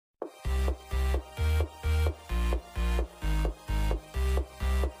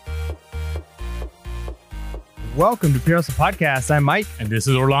welcome to Pure Hustle Podcast. I'm Mike. And this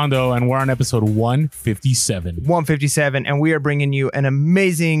is Orlando, and we're on episode 157. 157, and we are bringing you an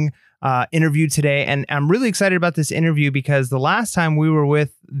amazing interview today. And I'm really excited about this interview because the last time we were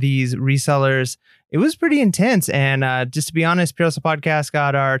with these resellers, it was pretty intense. And just to be honest, Pure Hustle Podcast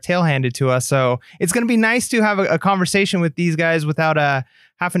got our tail handed to us. So it's going to be nice to have a conversation with these guys without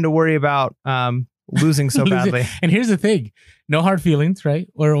having to worry about losing so badly. And here's the thing. No hard feelings, right?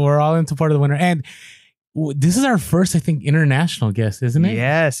 We're all in support of the winner. And this is our first, I think, international guest, isn't it?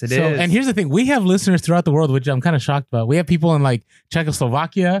 Yes, it is. And here's the thing. We have listeners throughout the world, which I'm kind of shocked about. We have people in like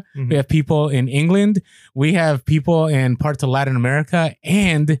Czechoslovakia. Mm-hmm. We have people in England. We have people in parts of Latin America.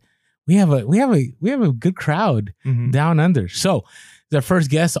 And we have a good crowd down under. So the first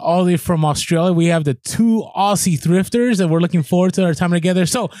guest all the way from Australia. We have the two Aussie thrifters that we're looking forward to our time together.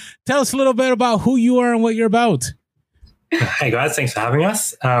 So tell us a little bit about who you are and what you're about. Hey guys, thanks for having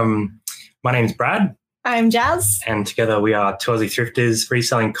us. My name's Brad. I'm Jazz. And together we are two Aussie thrifters,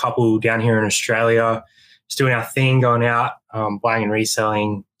 reselling couple down here in Australia, just doing our thing, going out, buying and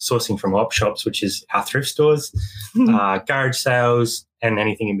reselling, sourcing from op shops, which is our thrift stores, garage sales, and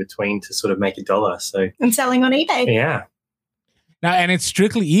anything in between to sort of make a dollar. And selling on eBay. Yeah. Now, and it's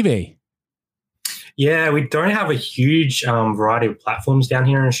strictly eBay. Yeah, we don't have a huge variety of platforms down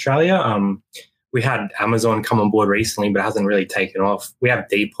here in Australia. We had Amazon come on board recently, but it hasn't really taken off. We have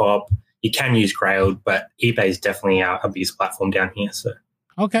Depop. You can use Grailed, but eBay is definitely our biggest platform down here. So,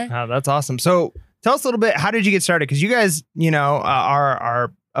 okay, that's awesome. So, tell us a little bit. How did you get started? Because you guys,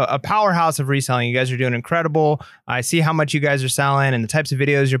 are a powerhouse of reselling. You guys are doing incredible. I see how much you guys are selling and the types of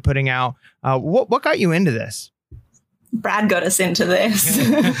videos you're putting out. What got you into this? Brad got us into this.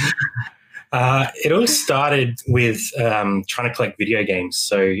 It all started with trying to collect video games.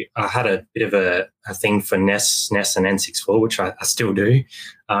 So I had a bit of a thing for NES and N64, which I still do.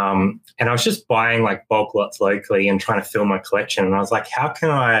 And I was just buying like bulk lots locally and trying to fill my collection. And I was like, how can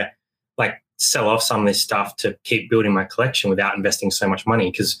I like sell off some of this stuff to keep building my collection without investing so much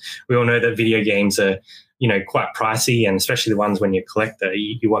money? Because we all know that video games are, quite pricey, and especially the ones when you're a collector,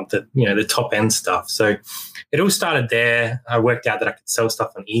 you want the, the top end stuff. So it all started there. I worked out that I could sell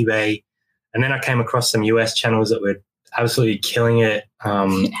stuff on eBay. And then I came across some US channels that were absolutely killing it.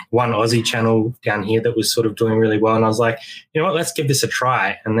 One Aussie channel down here that was sort of doing really well. And I was like, you know what, let's give this a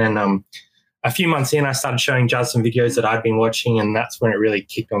try. And then a few months in, I started showing Jazz some videos that I'd been watching. And that's when it really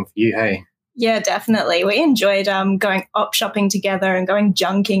kicked on for you, hey? Yeah, definitely. We enjoyed going op shopping together and going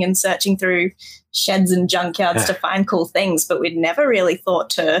junking and searching through sheds and junkyards to find cool things. But we'd never really thought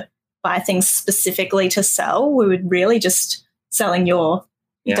to buy things specifically to sell. We would really just selling your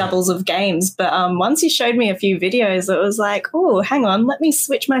doubles of games. But once you showed me a few videos, it was like, oh, hang on, let me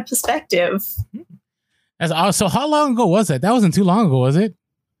switch my perspective. So how long ago was that? That wasn't too long ago, was it?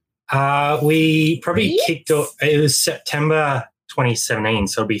 We probably kicked off, it was September 2017,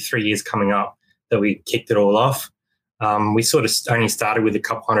 so it'll be 3 years coming up that we kicked it all off. We sort of only started with a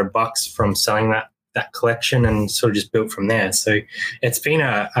couple $100 from selling that collection and sort of just built from there. So it's been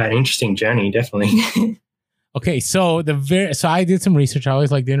an interesting journey, definitely. Okay, so I did some research. I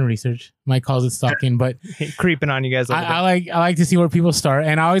always like doing research. Mike calls it stalking, but creeping on you guys. I like to see where people start,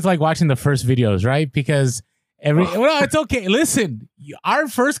 and I always like watching the first videos, right? Because it's okay. Listen, our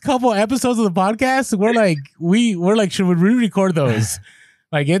first couple episodes of the podcast, we're like, should we re-record those?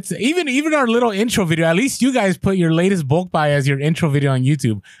 Like it's even our little intro video. At least you guys put your latest bulk buy as your intro video on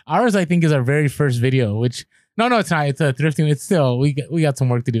YouTube. Ours, I think, is our very first video. Which no, it's not. It's a thrifting. It's still we got some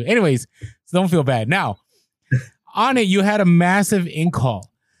work to do. Anyways, so don't feel bad now. On it, you had a massive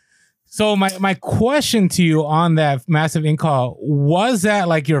in-call. So my question to you on that massive in-call, was that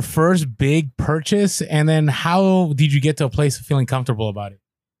like your first big purchase? And then how did you get to a place of feeling comfortable about it?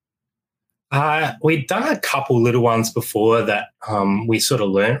 We'd done a couple little ones before that we sort of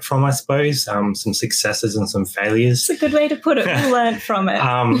learnt from, I suppose, some successes and some failures. It's a good way to put it. We learnt from it.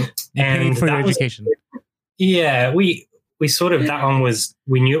 And for your education. We sort of, that one was,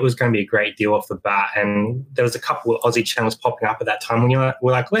 we knew it was going to be a great deal off the bat. And there was a couple of Aussie channels popping up at that time when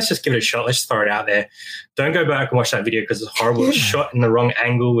we're like, let's just give it a shot. Let's just throw it out there. Don't go back and watch that video because it's horrible. It's shot in the wrong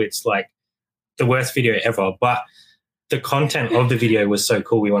angle. It's like the worst video ever. But the content of the video was so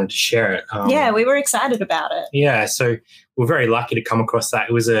cool. We wanted to share it. We were excited about it. Yeah. So we're very lucky to come across that.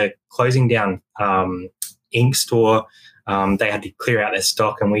 It was a closing down ink store. They had to clear out their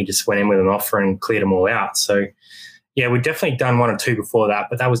stock and we just went in with an offer and cleared them all out. So yeah, we've definitely done one or two before that,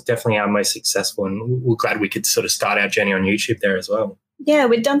 but that was definitely our most successful, and we're glad we could sort of start our journey on YouTube there as well. Yeah,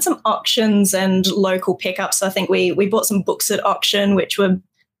 we'd done some auctions and local pickups. I think we bought some books at auction, which were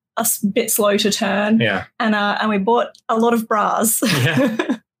a bit slow to turn. Yeah. And we bought a lot of bras.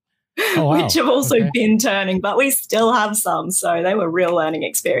 Yeah. Oh, wow. which have also Okay. been turning, but we still have some. So they were real learning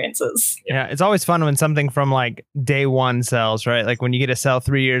experiences. Yeah, it's always fun when something from like day one sells, right? Like when you get a sell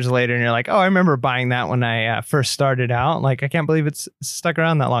 3 years later and you're like, oh, I remember buying that when I first started out. Like, I can't believe it's stuck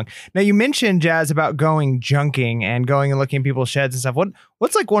around that long. Now, you mentioned, Jazz, about going junking and going and looking at people's sheds and stuff.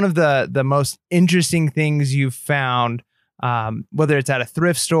 What's like one of the most interesting things you've found, whether it's at a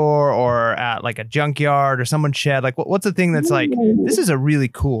thrift store or at like a junkyard or someone's shed? Like, what's the thing that's like, this is a really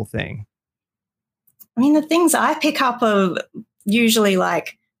cool thing? I mean, the things I pick up are usually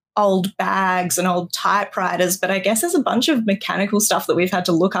like old bags and old typewriters, but I guess there's a bunch of mechanical stuff that we've had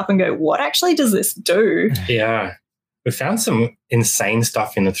to look up and go, what actually does this do? Yeah. We found some insane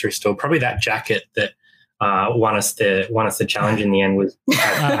stuff in the thrift store. Probably that jacket that won us the challenge in the end was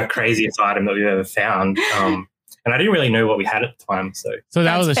our craziest item that we've ever found. And I didn't really know what we had at the time. So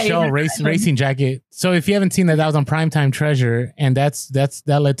that was a That's Shell racing jacket. So if you haven't seen that, that was on Primetime Treasure, and that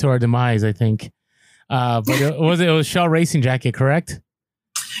led to our demise, I think. But it was Shell racing jacket, correct?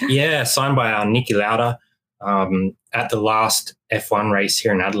 yeah, signed by Niki Lauda at the last F1 race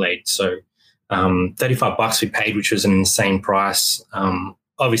here in Adelaide. So $35 we paid, which was an insane price.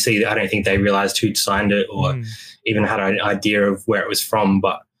 Obviously, I don't think they realized who'd signed it or even had an idea of where it was from,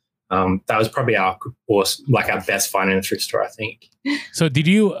 but that was probably our best find in the thrift store, I think. So did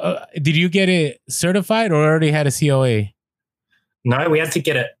you get it certified or already had a COA? No, we had to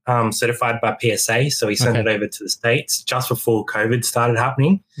get it certified by PSA, so we sent it over to the States just before COVID started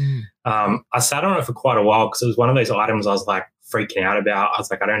happening. I sat on it for quite a while because it was one of those items I was like freaking out about. I was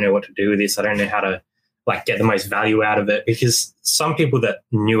like, I don't know what to do with this. I don't know how to like get the most value out of it, because some people that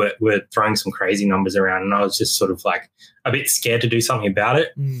knew it were throwing some crazy numbers around, and I was just sort of like a bit scared to do something about it.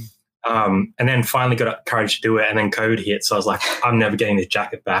 And then finally got courage to do it, and then COVID hit. So I was like, I'm never getting this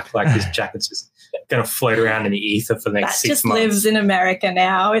jacket back. Like, this jacket's just going to float around in the ether for the next 6 months. That just lives in America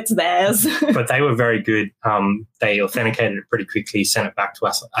now. It's theirs. But they were very good. They authenticated it pretty quickly, sent it back to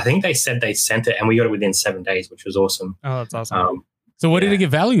us. I think they said they sent it, and we got it within 7 days, which was awesome. Oh, that's awesome. So what did it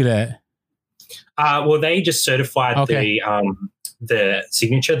get valued at? Well, they just certified the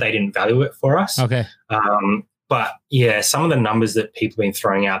signature. They didn't value it for us. Okay. But yeah, some of the numbers that people have been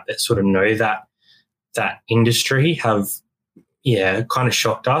throwing out that sort of know that industry have, kind of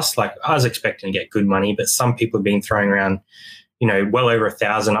shocked us. Like, I was expecting to get good money, but some people have been throwing around, well over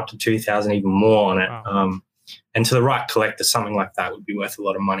 1,000, up to 2,000, even more on it. Wow. And to the right collector, something like that would be worth a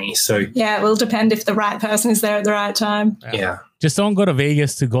lot of money. So Yeah, it will depend if the right person is there at the right time. yeah. Just don't go to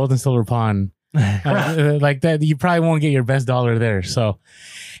Vegas to Gold and Silver Pond. Like that, you probably won't get your best dollar there. So,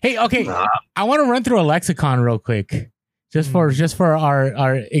 hey, okay, I want to run through a lexicon real quick, just for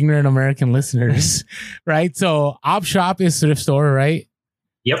our ignorant American listeners, right? So, op shop is thrift store, right?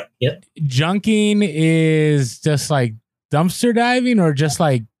 Yep. Junking is just like dumpster diving, or just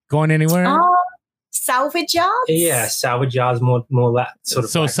like going anywhere. Salvage yards? Yeah, salvage yards, more that sort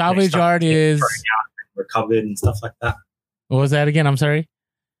of. So like salvage yard is recovered and stuff like that. What was that again? I'm sorry.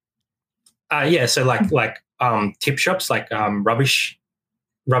 So like tip shops, like rubbish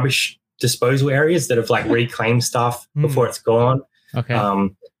disposal areas that have like reclaimed stuff before it's gone. Okay. So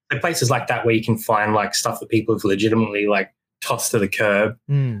places like that where you can find like stuff that people have legitimately like tossed to the curb.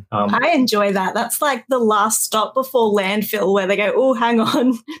 I enjoy that. That's like the last stop before landfill, where they go, oh, hang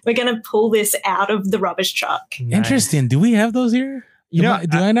on, we're going to pull this out of the rubbish truck. Interesting. Do we have those here? Do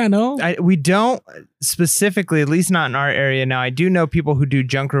I not know? We don't specifically, at least not in our area. Now, I do know people who do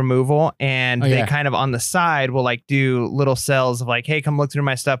junk removal, and they kind of on the side will like do little cells of like, hey, come look through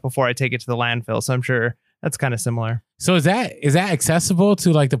my stuff before I take it to the landfill. So I'm sure that's kind of similar. So is that accessible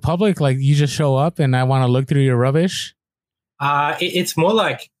to like the public? Like, you just show up and I want to look through your rubbish? It's more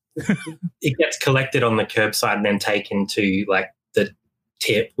like it gets collected on the curbside and then taken to like the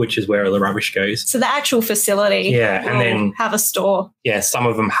tip, which is where all the rubbish goes. So the actual facility and then have a store. Yeah, some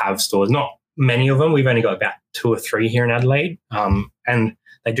of them have stores. Not many of them. We've only got about 2 or 3 here in Adelaide. And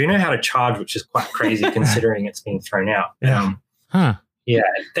they do know how to charge, which is quite crazy considering it's being thrown out. Yeah,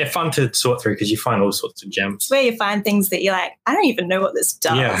 they're fun to sort through because you find all sorts of gems. It's where you find things that you're like, I don't even know what this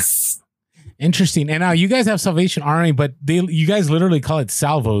does. Yeah. Interesting. And now you guys have Salvation Army, but you guys literally call it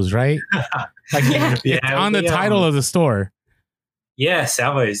salvos, right? Like it's on the title of the store. Yeah,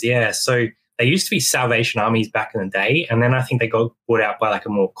 salvos. Yeah. So they used to be Salvation Armies back in the day, and then I think they got bought out by like a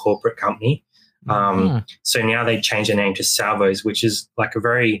more corporate company. So now they changed their name to Salvos, which is like a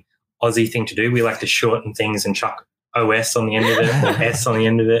very Aussie thing to do. We like to shorten things and chuck OS on the end of it or S on the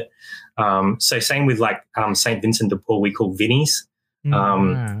end of it. So same with like St. Vincent de Paul, we call Vinnies.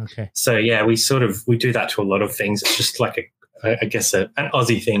 Okay. So yeah, we do that to a lot of things. It's just like an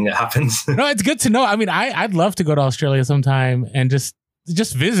Aussie thing that happens. No, it's good to know. I mean, I'd love to go to Australia sometime and just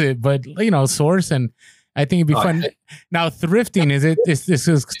just visit, but source, and I think it'd be fun. Now, thrifting, is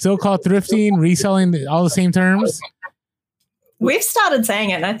this still called thrifting, reselling, all the same terms? We've started saying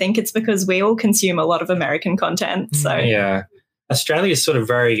it, and I think it's because we all consume a lot of American content. So yeah, Australia is sort of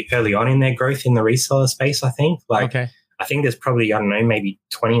very early on in their growth in the reseller space. I think, I think there's probably, I don't know, maybe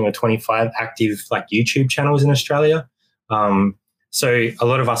 20 or 25 active like YouTube channels in Australia. So a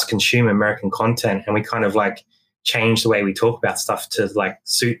lot of us consume American content, and we kind of like change the way we talk about stuff to like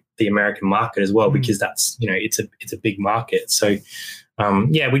suit the American market as well, because that's, it's a big market. So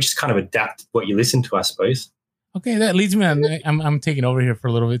we just kind of adapt what you listen to, I suppose. Okay, that leads me on. I'm taking over here for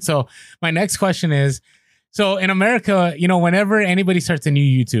a little bit. So my next question is, so in America, whenever anybody starts a new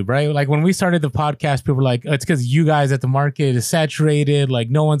YouTube, right? Like when we started the podcast, people were like, oh, it's because you guys at the market is saturated. Like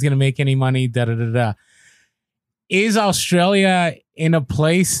no one's going to make any money, da-da-da-da. Is Australia in a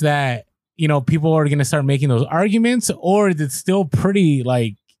place that, people are going to start making those arguments, or is it still pretty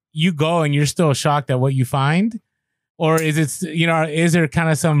like you go and you're still shocked at what you find? Or is it, is there kind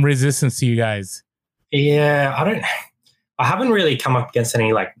of some resistance to you guys? Yeah, I haven't really come up against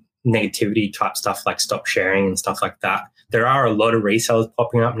any like negativity type stuff like stop sharing and stuff like that. There are a lot of resellers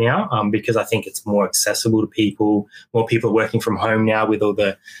popping up now because I think it's more accessible to people. More people are working from home now with all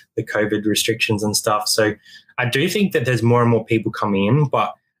the COVID restrictions and stuff. So I do think that there's more and more people coming in.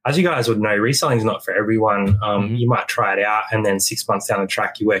 But as you guys would know, reselling is not for everyone. You might try it out, and then 6 months down the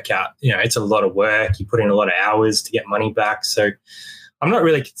track, you work out, it's a lot of work. You put in a lot of hours to get money back. So I'm not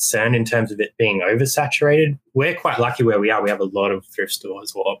really concerned in terms of it being oversaturated. We're quite lucky where we are. We have a lot of thrift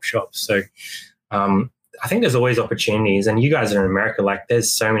stores or op shops. So I think there's always opportunities. And you guys are in America, like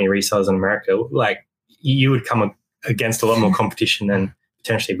there's so many resellers in America. Like you would come against a lot more competition than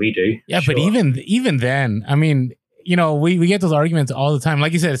potentially we do. Yeah, sure. But even then, I mean, we get those arguments all the time.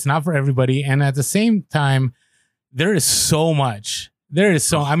 Like you said, it's not for everybody. And at the same time, there is so much.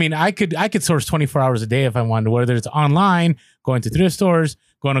 I mean, I could source 24 hours a day if I wanted to, whether it's online, going to thrift stores,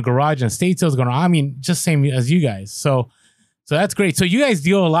 going to garage and estate sales, just same as you guys. So that's great. So you guys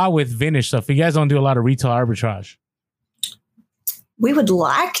deal a lot with vintage stuff. You guys don't do a lot of retail arbitrage. We would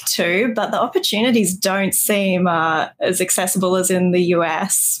like to, but the opportunities don't seem as accessible as in the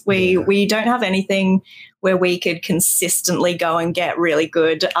US. We don't have anything where we could consistently go and get really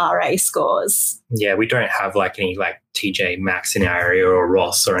good RA scores. Yeah, we don't have like any like TJ Maxx in our area or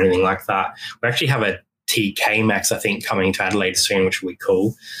Ross or anything like that. We actually have a TK Maxx, I think, coming to Adelaide soon, which will be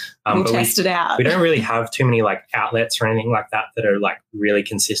cool. We'll test it out. We don't really have too many like outlets or anything like that are like really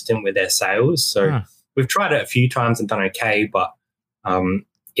consistent with their sales. So we've tried it a few times and done okay, but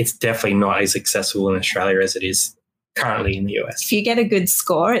it's definitely not as accessible in Australia as it is currently in the US. If you get a good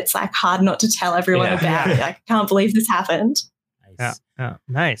score, it's like hard not to tell everyone about it. Like, I can't believe this happened. Yeah,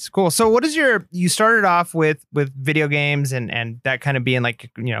 nice, cool. So what is you started off with video games and that kind of being like,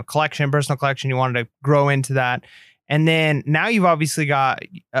 personal collection, you wanted to grow into that. And then now you've obviously got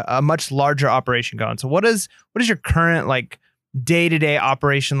a much larger operation going. So what is your current like day-to-day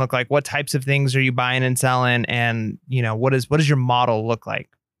operation look like? What types of things are you buying and selling? And, what does your model look like?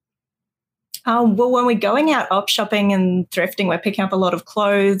 Well, when we're going out op shopping and thrifting, we're picking up a lot of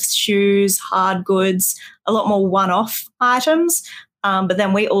clothes, shoes, hard goods, a lot more one-off items. But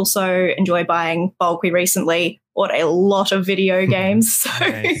then we also enjoy buying bulk. We recently bought a lot of video games. So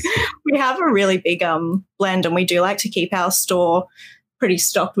nice. We have a really big blend, and we do like to keep our store pretty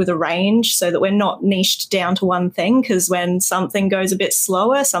stocked with a range so that we're not niched down to one thing, because when something goes a bit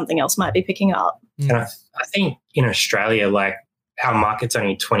slower, something else might be picking up. And I think in Australia, like our market's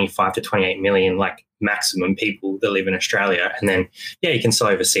only 25 to 28 million, like maximum people that live in Australia. And then, you can sell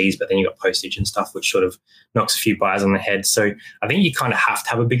overseas, but then you got postage and stuff, which sort of knocks a few buyers on the head. So I think you kind of have to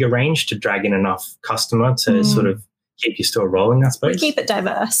have a bigger range to drag in enough customer to sort of keep your store rolling, I suppose. We keep it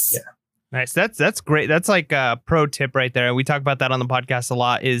diverse. Yeah. Nice. That's great. That's like a pro tip right there. We talk about that on the podcast a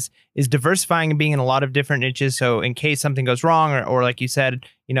lot, is diversifying and being in a lot of different niches. So in case something goes wrong, or like you said,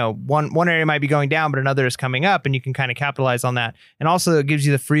 one area might be going down, but another is coming up, and you can kind of capitalize on that. And also it gives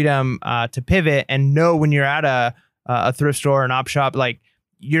you the freedom to pivot and know when you're at a thrift store or an op shop, like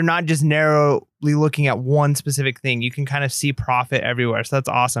you're not just narrowly looking at one specific thing. You can kind of see profit everywhere. So that's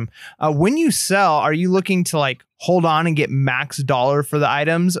awesome. When you sell, are you looking to like hold on and get max dollar for the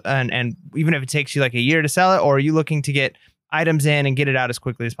items, and even if it takes you like a year to sell it, or are you looking to get items in and get it out as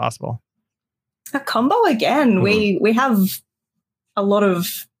quickly as possible? A combo again. We have a lot of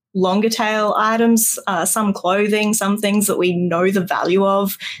longer tail items, some clothing, some things that we know the value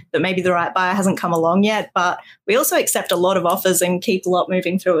of that maybe the right buyer hasn't come along yet, but we also accept a lot of offers and keep a lot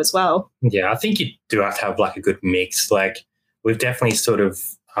moving through as well. Yeah, I think you do have to have like a good mix. Like we've definitely sort of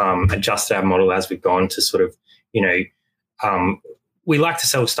adjusted our model as we've gone to sort of, we we like to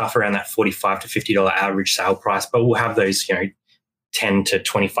sell stuff around that $45 to $50 average sale price, but we'll have those, $10 to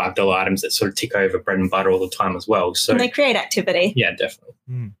 $25 items that sort of tick over bread and butter all the time as well. So And they create activity. yeah, definitely.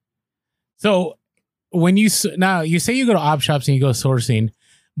 So when you say you go to op shops and you go sourcing,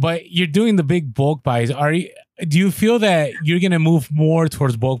 but you're doing the big bulk buys. Do you feel that you're going to move more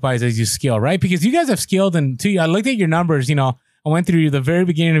towards bulk buys as you scale, right? Because you guys have scaled, and I looked at your numbers, I went through the very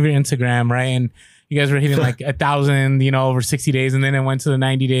beginning of your Instagram, right? And you guys were hitting like 1,000, over 60 days. And then it went to the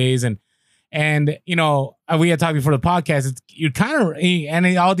 90 days. And we had talked before the podcast, you're kind of, and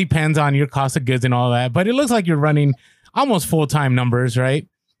it all depends on your cost of goods and all that, but it looks like you're running almost full-time numbers, right?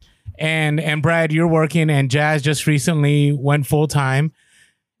 And Brad, you're working, and Jazz just recently went full-time.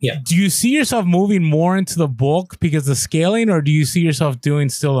 Yeah. Do you see yourself moving more into the bulk because of scaling, or do you see yourself doing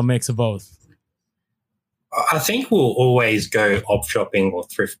still a mix of both? I think we'll always go op shopping or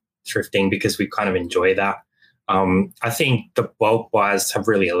thrifting because we kind of enjoy that. I think the bulk buys have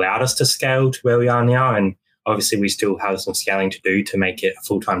really allowed us to scale to where we are now. And obviously we still have some scaling to do to make it a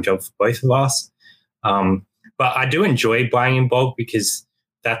full-time job for both of us. But I do enjoy buying in bulk because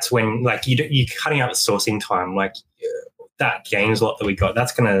that's when you're cutting out the sourcing time. That games lot that we got,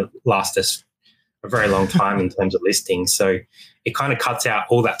 that's going to last us a very long time in terms of listings. So it kind of cuts out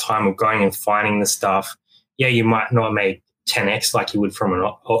all that time of going and finding the stuff. Yeah, you might not make 10x like you would from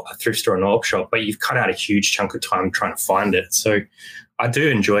a thrift store or an op shop, but you've cut out a huge chunk of time trying to find it. So I do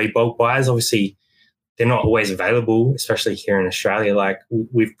enjoy bulk buys. Obviously, they're not always available, especially here in Australia.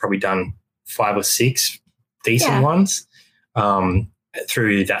 We've probably done 5 or 6 decent ones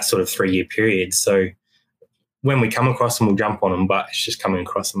through that sort of 3-year period. So when we come across them, we'll jump on them, but it's just coming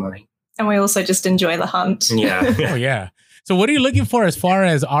across the money. And we also just enjoy the hunt. Yeah. Oh, yeah. So what are you looking for as far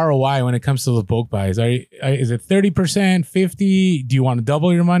as ROI when it comes to the bulk buys? Is it 30%, 50%? Do you want to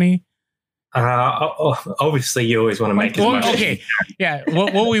double your money? Obviously, you always want to make as much. Okay. Yeah.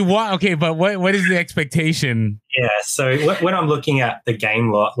 What we want. Okay. But what is the expectation? Yeah. So when I'm looking at the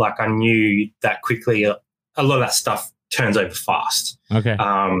game lot, I knew that quickly a lot of that stuff turns over fast. Okay.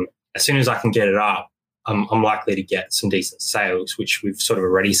 As soon as I can get it up, I'm likely to get some decent sales, which we've sort of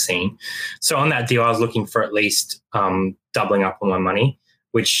already seen. So on that deal, I was looking for at least doubling up on my money,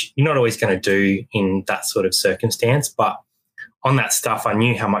 which you're not always going to do in that sort of circumstance. But on that stuff, I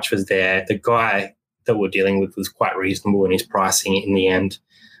knew how much was there. The guy that we're dealing with was quite reasonable in his pricing in the end.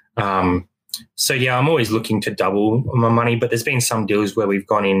 So, yeah, I'm always looking to double my money, but there's been some deals where we've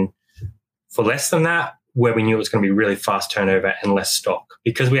gone in for less than that, where we knew it was going to be really fast turnover and less stock.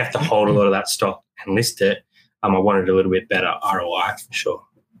 Because we have to hold a lot of that stock and list it, I wanted a little bit better ROI for sure.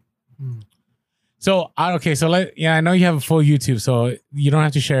 So, okay. So I know you have a full YouTube, so you don't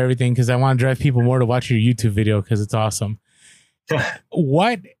have to share everything because I want to drive people more to watch your YouTube video because it's awesome.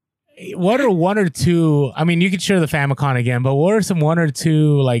 What are one or two, you could share the Famicom again, but what are some 1 or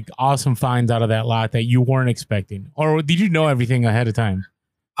 2 awesome finds out of that lot that you weren't expecting? Or did you know everything ahead of time?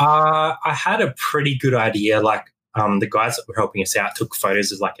 I had a pretty good idea. The guys that were helping us out took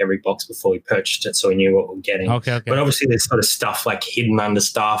photos of every box before we purchased it, so we knew what we were getting. Okay. But obviously there's sort of stuff hidden under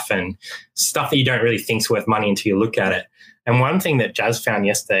stuff and stuff that you don't really think is worth money until you look at it. And one thing that Jazz found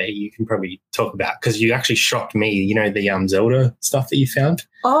yesterday, you can probably talk about because you actually shocked me, the Zelda stuff that you found.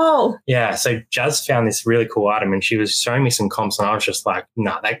 Oh. Yeah, so Jazz found this really cool item and she was showing me some comps and I was just like,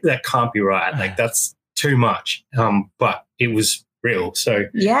 no, that can't be right. That's too much. But it was real. So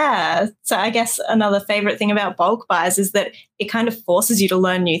yeah. So I guess another favorite thing about bulk buys is that it kind of forces you to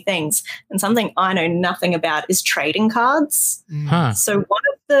learn new things. And something I know nothing about is trading cards. Huh. So one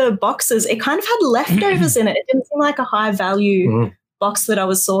of the boxes, it kind of had leftovers in it. It didn't seem like a high value box that I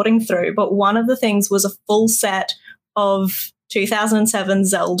was sorting through. But one of the things was a full set of 2007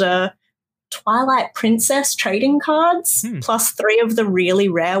 Zelda Twilight Princess trading cards, plus 3 of the really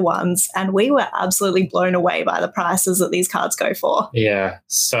rare ones. And we were absolutely blown away by the prices that these cards go for. Yeah.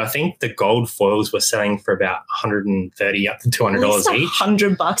 So I think the gold foils were selling for about $130 up to $200 each.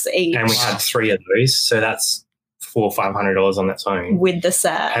 $100 each. And we had 3 of those. So that's $400 or $500 on its own. With the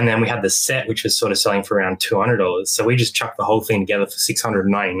set. And then we had the set, which was sort of selling for around $200. So we just chucked the whole thing together for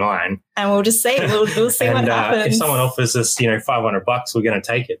 $699. And we'll just see. We'll see and, what happens. If someone offers us, $500, we're going to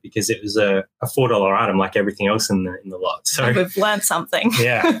take it because it was a $4 item like everything else in the lot. So and we've learned something.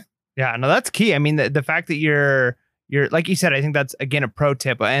 Yeah. Yeah, no, that's key. The fact that you're like you said, I think that's again a pro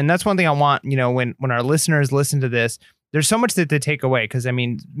tip. And that's one thing I want, when our listeners listen to this, there's so much that they take away because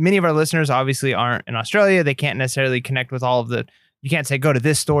many of our listeners obviously aren't in Australia. They can't necessarily connect with all of you can't say, go to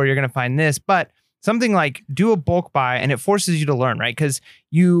this store, you're going to find this, but something like do a bulk buy and it forces you to learn, right? Because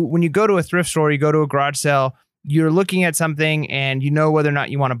when you go to a thrift store, you go to a garage sale, you're looking at something and you know whether or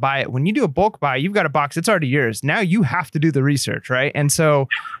not you want to buy it. When you do a bulk buy, you've got a box, it's already yours. Now you have to do the research, right? And so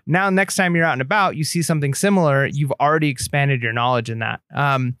now next time you're out and about, you see something similar, you've already expanded your knowledge in that.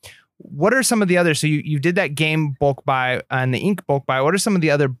 What are some of the others? So you did that game bulk buy and the ink bulk buy. What are some of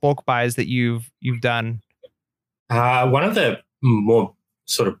the other bulk buys that you've done? One of the more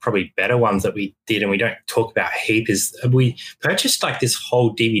sort of probably better ones that we did and we don't talk about heap is we purchased like this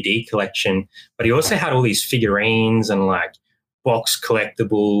whole DVD collection, but he also had all these figurines and like box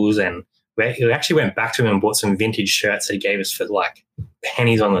collectibles, and we actually went back to him and bought some vintage shirts that he gave us for like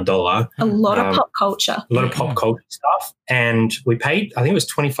pennies on the dollar. A lot of pop culture. A lot of pop culture stuff. And we paid, I think it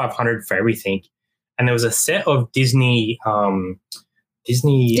was $2,500 for everything. And there was a set of Disney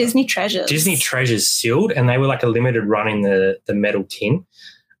treasures. Disney treasures sealed, and they were like a limited run in the metal tin.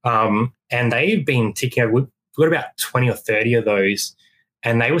 And they've been ticking over. We've got about 20 or 30 of those,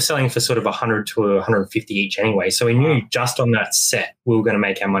 and they were selling for sort of 100 to 150 each anyway. So we knew just on that set we were going to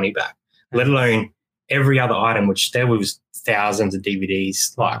make our money back, let alone every other item, which there was thousands of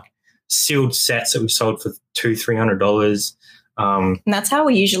DVDs, like sealed sets that we sold for $200-$300. And that's how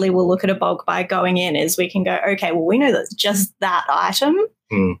we usually will look at a bulk buy going in, is we can go, okay, well, we know that just that item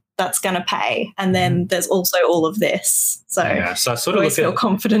that's going to pay. And then there's also all of this. So, so I sort of feel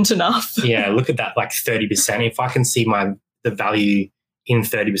confident enough. Look at that like 30%. If I can see the value in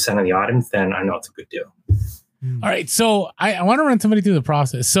 30% of the items, then I know it's a good deal. All right. So I want to run somebody through the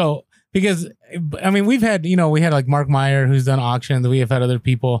process. So, because I mean, we had like Mark Meyer, who's done auctions. We have had other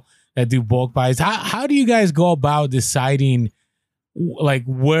people that do bulk buys. How do you guys go about deciding like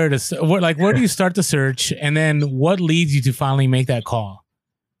where do you start the search, and then what leads you to finally make that call?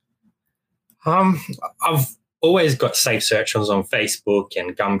 I've always got safe searches on Facebook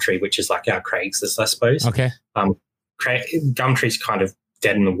and Gumtree, which is like our Craigslist, I suppose. Okay. Gumtree's kind of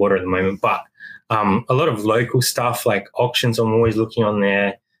dead in the water at the moment, but a lot of local stuff like auctions, I'm always looking on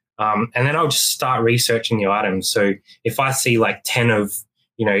there. And then I'll just start researching the items. So if I see like 10 of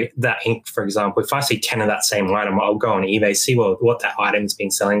that ink, for example, if I see 10 of that same item, I'll go on eBay, see what that item's been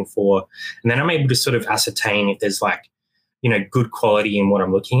selling for. And then I'm able to sort of ascertain if there's like, good quality in what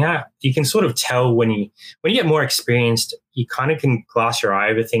I'm looking at. You can sort of tell when you get more experienced, you kind of can glass your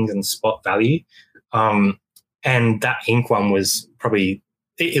eye over things and spot value. And that ink one was probably,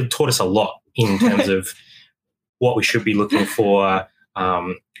 it taught us a lot in terms of what we should be looking for,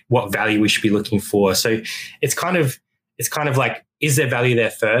 what value we should be looking for. So it's kind of like, is there value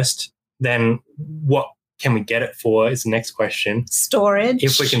there first? Then what can we get it for is the next question. Storage.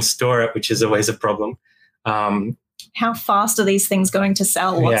 If we can store it, which is always a problem. How fast are these things going to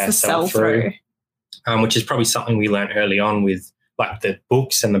sell? What's the sell-through? Which is probably something we learned early on with like the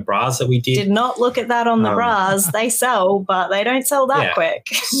books and the bras that we did. Did not look at that on the bras. They sell, but they don't sell that quick.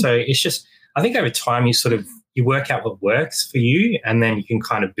 So it's just, I think over time you work out what works for you, and then you can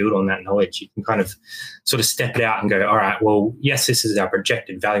kind of build on that knowledge. You can kind of sort of step it out and go, all right, well, yes, this is our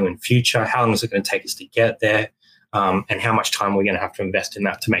projected value in future. How long is it going to take us to get there? And how much time we're going to have to invest in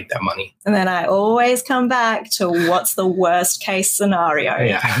that to make that money. And then I always come back to what's the worst case scenario?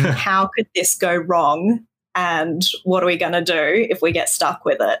 Yeah. How could this go wrong? And what are we going to do if we get stuck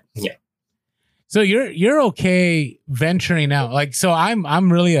with it? Yeah. So you're okay venturing out. Like, so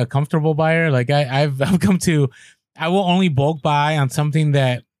I'm really a comfortable buyer. Like I've come to, I will only bulk buy on something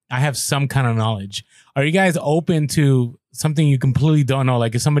that I have some kind of knowledge. Are you guys open to something you completely don't know?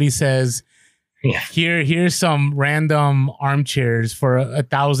 Like if somebody says, here's some random armchairs for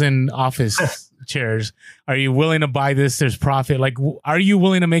 1,000 office chairs. Are you willing to buy this? There's profit. Like, are you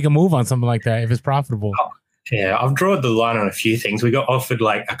willing to make a move on something like that if it's profitable? Yeah, I've drawn the line on a few things. We got offered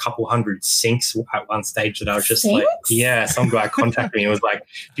like a couple hundred sinks at one stage that I was just like, some guy contacted me and was like,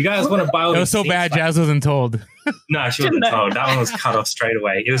 do you guys want to buy all It was so bad, Jazz wasn't told. No, she wasn't told. That one was cut off straight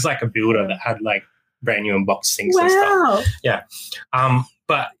away. It was like a builder that had like brand new unboxed sinks and stuff. Yeah.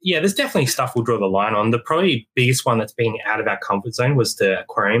 But yeah, there's definitely stuff we'll draw the line on. The probably biggest one that's been out of our comfort zone was the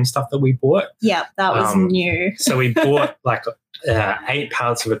aquarium stuff that we bought. Yeah, that was new. So we bought like 8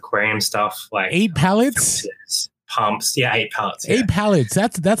 pallets of aquarium stuff. Like 8 pallets? Pumps. Yeah, 8 pallets. Yeah. 8 pallets.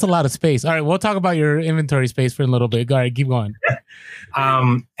 That's a lot of space. All right, we'll talk about your inventory space for a little bit. All right, keep going.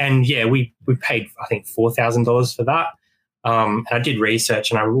 And yeah, we paid, I think, $4,000 for that. And I did research,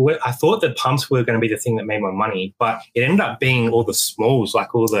 and I thought that pumps were going to be the thing that made my money, but it ended up being all the smalls,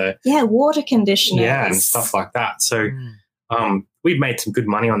 like all the water conditioners, and stuff like that. So we've made some good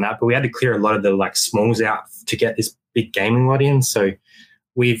money on that, but we had to clear a lot of the like smalls out to get this big gaming lot in. So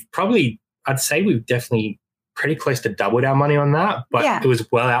I'd say we've definitely pretty close to doubled our money on that, but it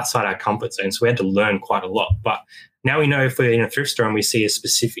was well outside our comfort zone, so we had to learn quite a lot. But now we know if we're in a thrift store and we see a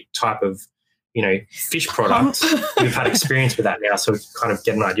specific type of fish products. We've had experience with that now, so we can kind of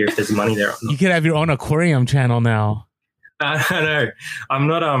get an idea if there's money there or not. You could have your own aquarium channel now. I know. I'm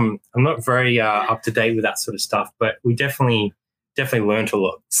not very up to date with that sort of stuff, but we definitely learned a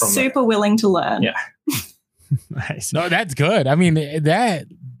lot from Super willing to learn. Yeah. Nice. No, that's good. I mean,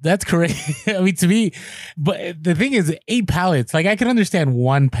 that's correct. I mean, to me, but the thing is, 8 pallets. Like, I can understand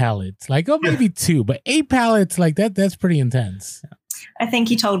 1 pallet, like, oh, maybe 2, but 8 pallets, like that's pretty intense. I think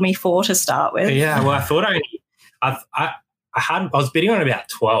he told me 4 to start with. Yeah, well, I thought I was bidding on about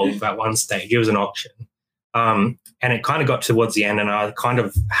 12 at one stage. It was an auction. And it kind of got towards the end, and I kind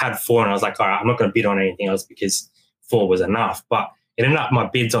of had 4, and I was like, all right, I'm not going to bid on anything else because 4 was enough. But it ended up my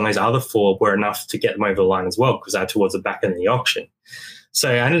bids on those other 4 were enough to get them over the line as well, because they're towards the back end of the auction.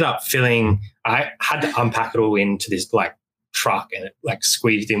 So I ended up I had to unpack it all into this like truck, and it like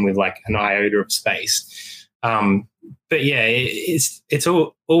squeezed in with like an iota of space. But yeah, it's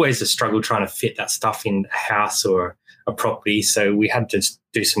always a struggle trying to fit that stuff in a house or a property. So we had to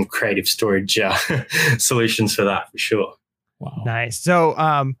do some creative storage solutions for that, for sure. Wow. Nice.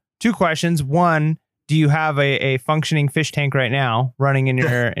 So 2 questions. One, do you have a functioning fish tank right now running in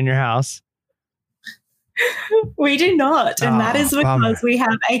your house? We do not, and that is because we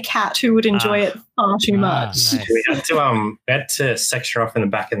have a cat who would enjoy it far too much. Nice. We had to section her off in the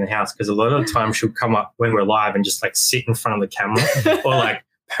back of the house, because a lot of the time she'll come up when we're live and just like sit in front of the camera or like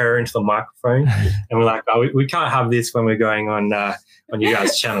purr into the microphone, and we're like, oh, we can't have this when we're going on you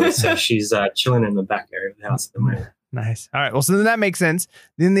guys' channel. So she's chilling in the back area of the house at the moment. Nice. All right. Well, so then that makes sense.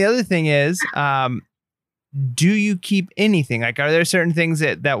 Then the other thing is, do you keep anything? Like, are there certain things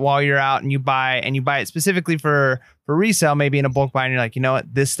that while you're out and you buy it specifically for resale, maybe in a bulk buy, and you're like, you know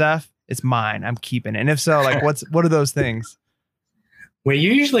what, this stuff, it's mine, I'm keeping it? And if so, like, what are those things? We're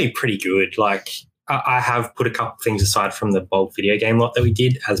usually pretty good. Like, I have put a couple of things aside from the bulk video game lot that we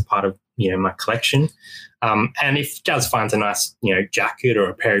did as part of, my collection. And if Jazz finds a nice, jacket or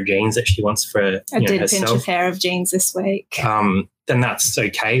a pair of jeans that she wants for herself, pinch a pair of jeans this week. Then that's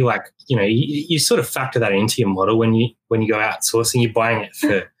okay. Like, you sort of factor that into your model when you go outsourcing. You're buying it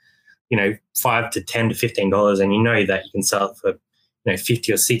for, $5 to $10 to $15, and you know that you can sell it for,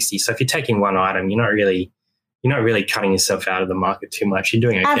 50 or 60. So if you're taking one item, you're not really cutting yourself out of the market too much. You're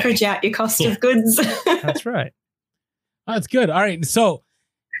doing okay. Average out your cost of goods. That's right. Oh, that's good. All right. So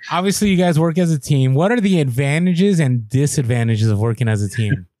obviously you guys work as a team. What are the advantages and disadvantages of working as a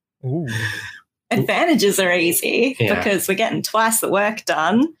team? Ooh. Advantages are easy because we're getting twice the work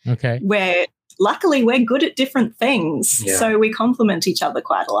done. Okay. Luckily we're good at different things. Yeah. So we complement each other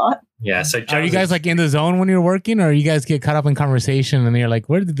quite a lot. Yeah. So are you guys like in the zone when you're working, or you guys get caught up in conversation and you're like,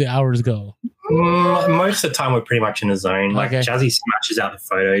 where did the hours go? Most of the time we're pretty much in the zone. Like, Jazzy smashes out the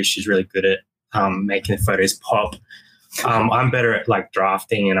photos. She's really good at making the photos pop. I'm better at like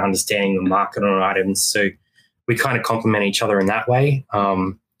drafting and understanding the market on items. So we kind of complement each other in that way.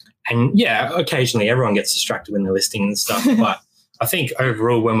 And yeah, occasionally everyone gets distracted when they're listing and stuff. But I think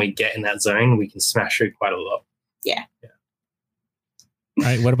overall, when we get in that zone, we can smash through quite a lot. Yeah. All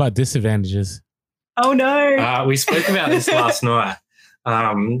right. What about disadvantages? Oh, no. We spoke about this last night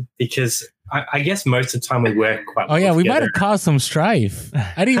because I guess most of the time we work quite well. Oh, yeah. We together. might have caused some strife.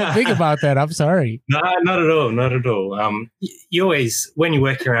 I didn't even think about that. I'm sorry. No, not at all. Not at all. You always, when you're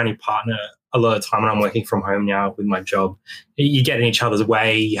working around your partner, a lot of the time, and I'm working from home now with my job, you get in each other's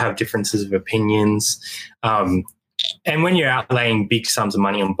way. You have differences of opinions. And when you're outlaying big sums of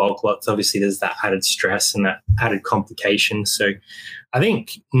money on bulk lots, obviously there's that added stress and that added complication. So I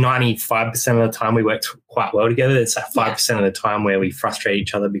think 95% of the time we work quite well together. It's that 5% of the time where we frustrate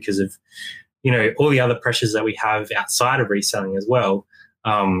each other because of, all the other pressures that we have outside of reselling as well.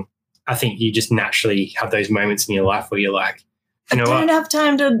 I think you just naturally have those moments in your life where you're like, I don't have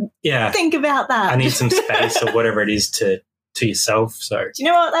time to think about that. I need some space or whatever it is to yourself. So do you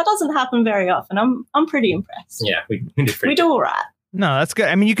know what? That doesn't happen very often. I'm pretty impressed. Yeah, we do all right. No, that's good.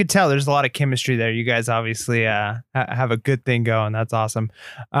 I mean, you could tell there's a lot of chemistry there. You guys obviously have a good thing going. That's awesome.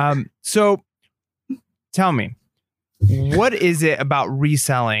 So tell me, what is it about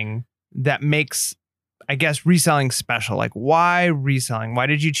reselling that makes, I guess, reselling special? Like, why reselling? Why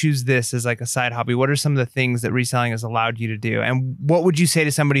did you choose this as like a side hobby? What are some of the things that reselling has allowed you to do? And what would you say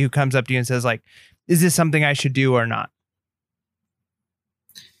to somebody who comes up to you and says, like, is this something I should do or not?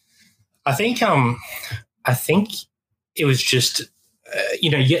 I think it was just,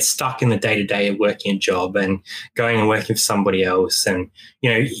 you get stuck in the day-to-day of working a job and going and working for somebody else. And,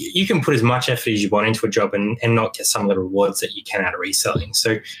 you can put as much effort as you want into a job and not get some of the rewards that you can out of reselling.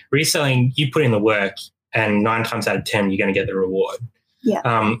 So reselling, you put in the work and 9 times out of 10, you're going to get the reward.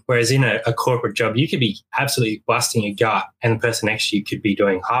 Yeah. Whereas in a corporate job, you could be absolutely busting your gut and the person next to you could be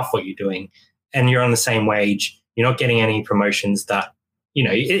doing half what you're doing and you're on the same wage, you're not getting any promotions that,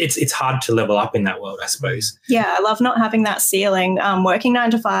 it's hard to level up in that world, I suppose. Yeah, I love not having that ceiling. Working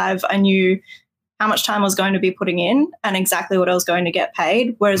 9 to 5, I knew how much time I was going to be putting in and exactly what I was going to get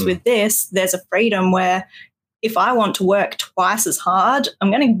paid. Whereas with this, there's a freedom where if I want to work twice as hard,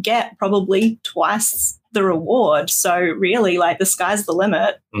 I'm going to get probably twice the reward. So really, like, the sky's the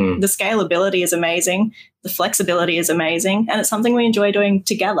limit. The scalability is amazing. The flexibility is amazing. And it's something we enjoy doing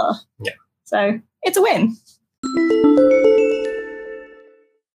together. Yeah. So it's a win.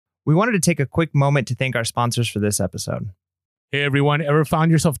 We wanted to take a quick moment to thank our sponsors for this episode. Hey everyone, ever found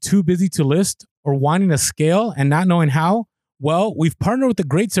yourself too busy to list or wanting to scale and not knowing how? Well, we've partnered with a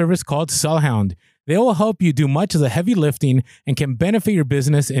great service called Sellhound. They will help you do much of the heavy lifting and can benefit your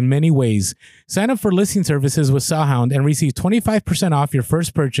business in many ways. Sign up for listing services with Sellhound and receive 25% off your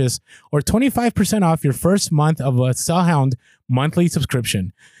first purchase or 25% off your first month of a Sellhound monthly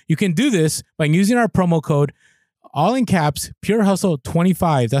subscription. You can do this by using our promo code, all in caps, Pure Hustle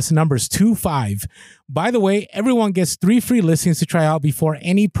 25. That's the numbers 25. By the way, everyone gets 3 free listings to try out before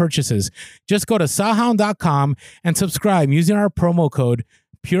any purchases. Just go to sellhound.com and subscribe using our promo code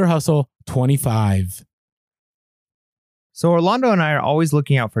Pure Hustle 25. So Orlando and I are always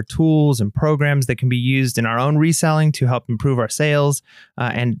looking out for tools and programs that can be used in our own reselling to help improve our sales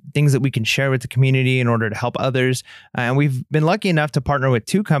and things that we can share with the community in order to help others. And we've been lucky enough to partner with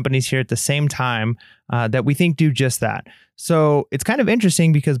 2 companies here at the same time that we think do just that. So it's kind of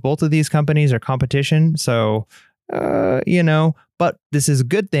interesting because both of these companies are competition. So, but this is a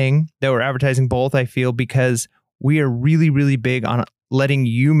good thing that we're advertising both, I feel, because we are really, really big on letting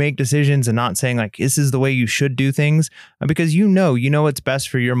you make decisions and not saying like, this is the way you should do things, because you know what's best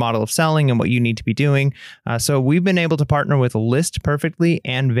for your model of selling and what you need to be doing. So we've been able to partner with List Perfectly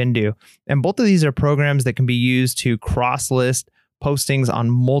and Vendoo. And both of these are programs that can be used to cross-list postings on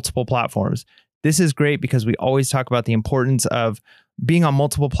multiple platforms. This is great because we always talk about the importance of being on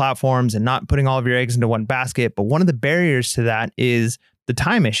multiple platforms and not putting all of your eggs into one basket. But one of the barriers to that is the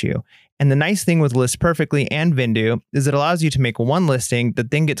time issue. And the nice thing with List Perfectly and Vendoo is it allows you to make one listing that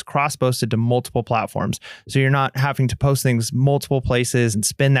then gets cross-posted to multiple platforms. So you're not having to post things multiple places and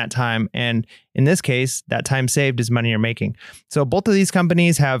spend that time. And in this case, that time saved is money you're making. So both of these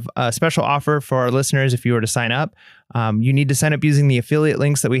companies have a special offer for our listeners if you were to sign up. You need to sign up using the affiliate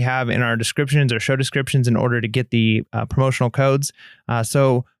links that we have in our descriptions or show descriptions in order to get the promotional codes.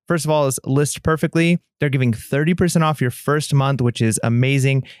 So first of all, is List Perfectly. They're giving 30% off your first month, which is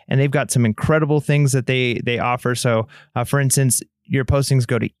amazing. And they've got some incredible things that they offer. So for instance, your postings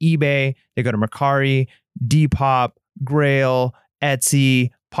go to eBay, they go to Mercari, Depop, Grail, Etsy,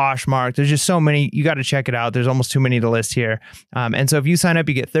 Poshmark. There's just so many. You got to check it out. There's almost too many to list here. And so if you sign up,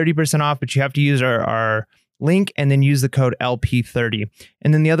 you get 30% off, but you have to use our link and then use the code LP30.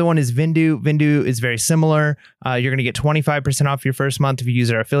 And then the other one is Vendoo. Vendoo is very similar. You're going to get 25% off your first month if you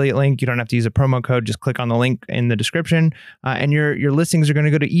use our affiliate link. You don't have to use a promo code. Just click on the link in the description. And your listings are going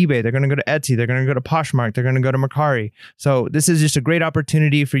to go to eBay. They're going to go to Etsy. They're going to go to Poshmark. They're going to go to Mercari. So this is just a great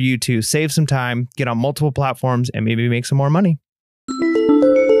opportunity for you to save some time, get on multiple platforms, and maybe make some more money.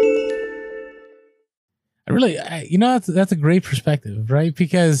 That's a great perspective, right?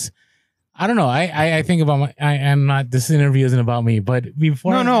 Because I don't know. I think about I'm not. This interview isn't about me, but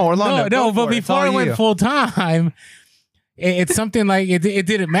before Orlando, but before I went full time, it's something like it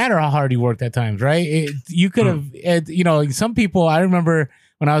didn't matter how hard you worked at times, right? You could have, some people. I remember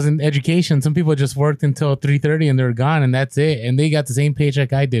when I was in education, some people just worked until 3:30 and they're gone, and that's it, and they got the same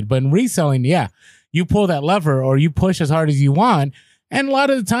paycheck I did. But in reselling, you pull that lever or you push as hard as you want, and a lot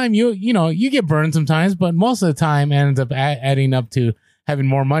of the time you get burned sometimes, but most of the time it ends up adding up to having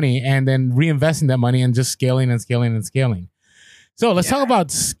more money and then reinvesting that money and just scaling and scaling and scaling. So let's talk about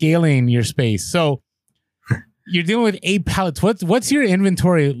scaling your space. So you're dealing with 8 pallets. What's your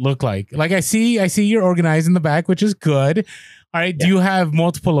inventory look like? Like I see you're organized in the back, which is good. All right. Yeah. Do you have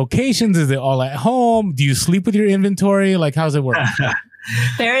multiple locations? Is it all at home? Do you sleep with your inventory? Like, how's it work?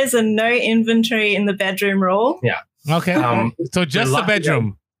 There is a no inventory in the bedroom rule. Yeah. Okay. So just the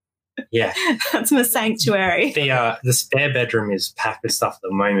bedroom. Yeah. That's my sanctuary. The spare bedroom is packed with stuff at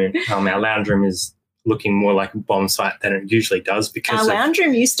the moment. Our lounge room is looking more like a bomb site than it usually does because our lounge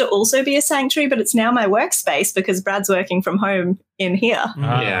room used to also be a sanctuary, but it's now my workspace because Brad's working from home in here.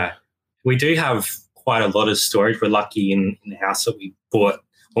 Yeah. We do have quite a lot of storage. We're lucky in the house that we bought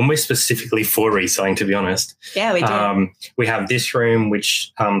almost specifically for reselling, to be honest. Yeah, we do. We have this room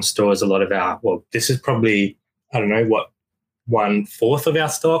which stores a lot of this is probably, 1/4 of our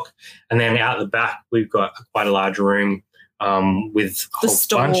stock. And then out the back, we've got quite a large room with a The whole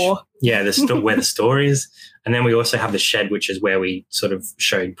store. bunch. Yeah, the store where the store is. And then we also have the shed, which is where we sort of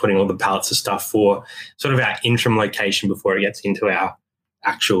showed putting all the pallets of stuff for sort of our interim location before it gets into our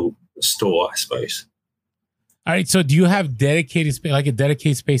actual store, I suppose. All right. So do you have dedicated space, like a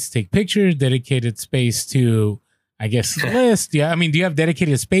dedicated space to take pictures, dedicated space to, I guess, list? Yeah. I mean, do you have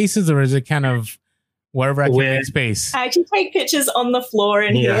dedicated spaces, or is it kind of wherever I can make space? I actually take pictures on the floor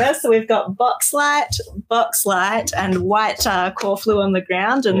in here. So we've got box light, and white core flu on the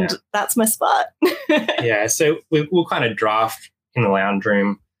ground, and that's my spot. Yeah. So we'll kind of draft in the lounge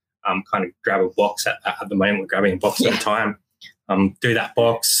room, kind of grab a box at the moment. We're grabbing a box at a time. Do that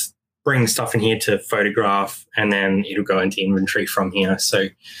box, bring stuff in here to photograph, and then it'll go into inventory from here. So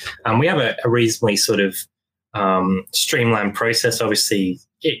we have a reasonably sort of streamlined process. Obviously,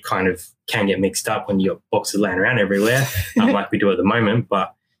 it kind of can get mixed up when your boxes laying around everywhere, like we do at the moment.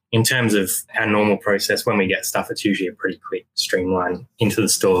 But in terms of our normal process, when we get stuff, it's usually a pretty quick streamline into the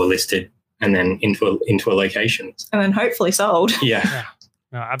store, listed, and then into a location. And then hopefully sold. Yeah.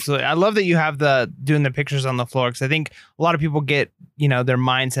 No, absolutely. I love that you have doing the pictures on the floor, because I think a lot of people get, their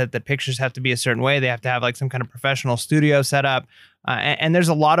mindset that pictures have to be a certain way. They have to have like some kind of professional studio set up. And there's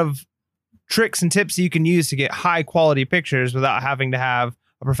a lot of tricks and tips that you can use to get high quality pictures without having to have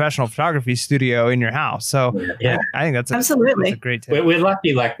a professional photography studio in your house. So I think that's absolutely a great tip. We're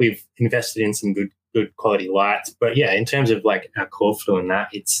lucky, like we've invested in some good quality lights. But yeah, in terms of like our core flu and that,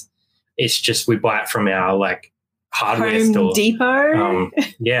 it's just we buy it from our like hardware store. Home Depot.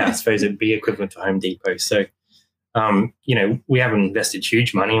 I suppose it'd be equivalent to Home Depot. So, we haven't invested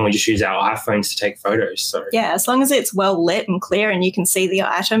huge money, and we just use our iPhones to take photos. So yeah, as long as it's well lit and clear and you can see the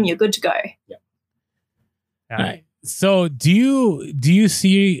item, you're good to go. Yeah. Right. So do you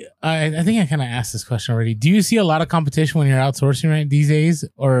see, I think I kind of asked this question already. Do you see a lot of competition when you're outsourcing right these days,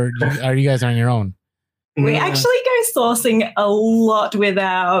 or are you guys on your own? We actually go sourcing a lot with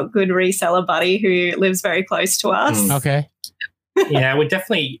our good reseller buddy who lives very close to us. Okay. Yeah, I've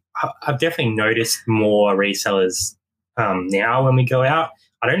definitely noticed more resellers now when we go out.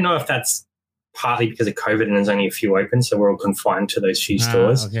 I don't know if that's partly because of COVID and there's only a few open, so we're all confined to those few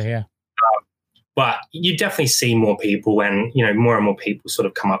stores. Okay, yeah. But you definitely see more people when, more and more people sort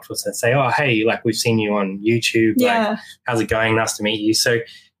of come up to us and say, oh, hey, like we've seen you on YouTube. Yeah. Like, how's it going? Nice to meet you. So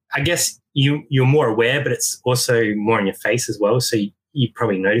I guess you're more aware, but it's also more in your face as well. So you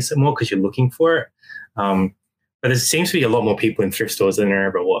probably notice it more because you're looking for it. But there seems to be a lot more people in thrift stores than there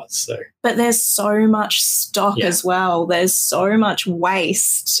ever was. So, but there's so much stock as well. There's so much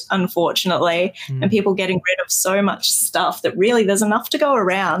waste, unfortunately, and people getting rid of so much stuff that really there's enough to go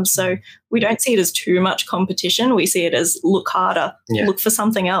around. So we don't see it as too much competition. We see it as look harder, look for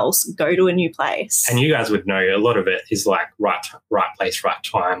something else, go to a new place. And you guys would know a lot of it is like right place, right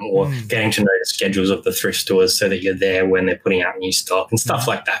time, or getting to know the schedules of the thrift stores so that you're there when they're putting out new stock and stuff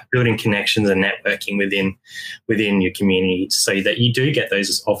like that. Building connections and networking within your community so that you do get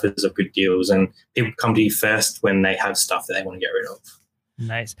those offers of good deals, and people come to you first when they have stuff that they want to get rid of.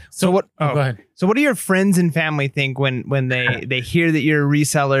 Nice. So what? Go ahead. So what do your friends and family think when they hear that you're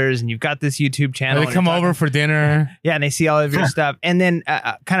resellers and you've got this YouTube channel? They come over for dinner. Yeah, and they see all of your stuff, and then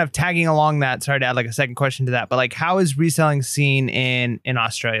kind of tagging along that. Sorry to add like a second question to that, but like, how is reselling seen in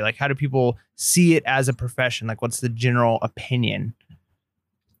Australia? Like, how do people see it as a profession? Like, what's the general opinion?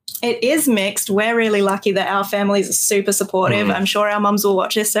 It is mixed. We're really lucky that our families are super supportive. I'm sure our mums will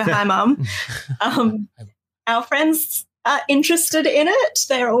watch this, so hi, Mum. Our friends are interested in it.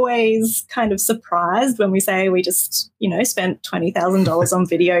 They're always kind of surprised when we say we just, spent $20,000 on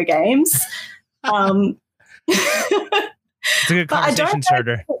video games. It's a good conversation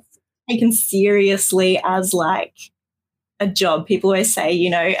starter. Taken seriously as like a job. People always say,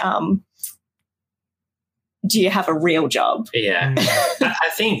 do you have a real job? Yeah. I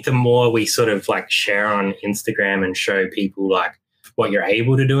think the more we sort of like share on Instagram and show people like what you're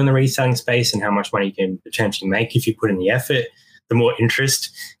able to do in the reselling space and how much money you can potentially make if you put in the effort, the more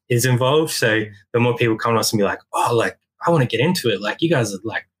interest is involved. So the more people come to us and be like, oh, like I want to get into it. Like you guys are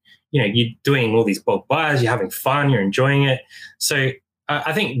like, you're doing all these bulk buys, you're having fun, you're enjoying it. So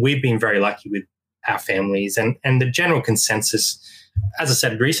I think we've been very lucky with our families, and the general consensus, as I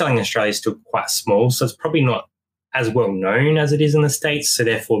said, reselling in Australia is still quite small, so it's probably not as well known as it is in the States. So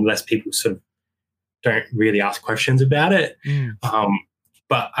therefore, less people sort of don't really ask questions about it.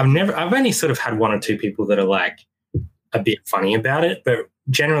 But I've only sort of had one or two people that are like a bit funny about it, but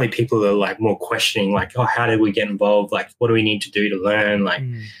generally people are like more questioning, like, oh, how did we get involved? Like, what do we need to do to learn? Like,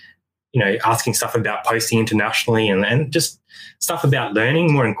 asking stuff about posting internationally and just stuff about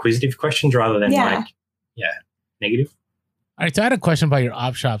learning, more inquisitive questions rather than negative. All right, so I had a question about your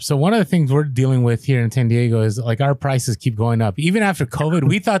op shop. So one of the things we're dealing with here in San Diego is like our prices keep going up. Even after COVID,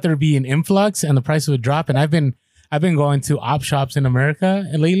 we thought there'd be an influx and the prices would drop. And I've been going to op shops in America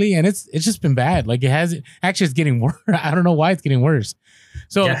lately, and it's just been bad. Like it's getting worse. I don't know why it's getting worse.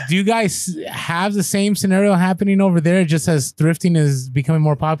 So do you guys have the same scenario happening over there, just as thrifting is becoming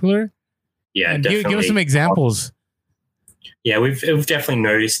more popular? Yeah, and definitely. Give us some examples. Yeah, we've definitely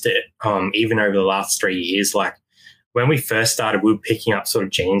noticed it. Even over the last 3 years, like when we first started, we were picking up sort of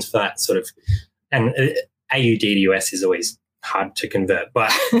genes for that sort of, and AUD to US is always hard to convert,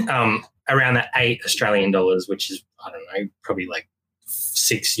 but around that $8 Australian, which is, I don't know, probably like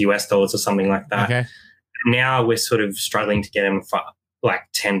 $6 US or something like that. Okay. Now we're sort of struggling to get them for like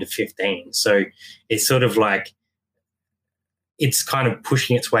 10 to 15. So it's sort of like, it's kind of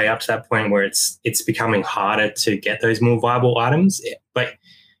pushing its way up to that point where it's becoming harder to get those more viable items. But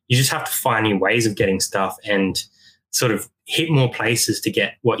you just have to find new ways of getting stuff and sort of hit more places to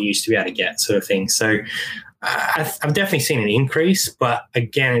get what you used to be able to get, sort of thing. So I've definitely seen an increase, but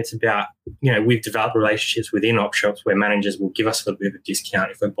again, it's about, we've developed relationships within op shops where managers will give us a little bit of a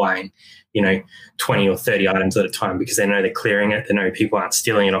discount if we're buying, 20 or 30 items at a time, because they know they're clearing it. They know people aren't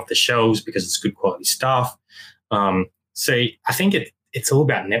stealing it off the shelves because it's good quality stuff. So I think it's all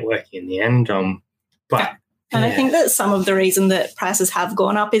about networking in the end. And I think that some of the reason that prices have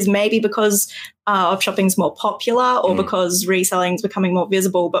gone up is maybe because op shopping is more popular or because reselling is becoming more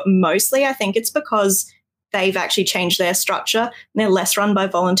visible. But mostly I think it's because they've actually changed their structure and they're less run by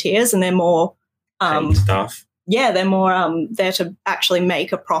volunteers and they're more staff. Yeah, they're more there to actually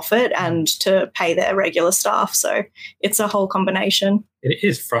make a profit and to pay their regular staff. So it's a whole combination. It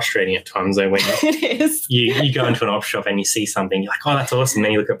is frustrating at times though when it is. You go into an op shop and you see something, you're like, oh, that's awesome.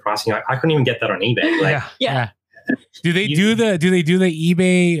 Then you look at pricing, you're like, I couldn't even get that on eBay. Like, yeah. Do they do the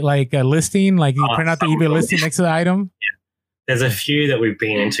eBay like listing? Like you print out the eBay listing next to the item? Yeah. There's a few that we've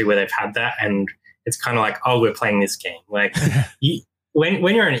been into where they've had that, and it's kind of like, oh, we're playing this game. Like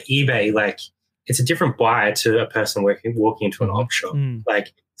when you're on eBay, like it's a different buyer to a person walking into an op shop.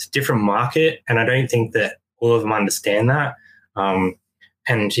 Like it's a different market, and I don't think that all of them understand that.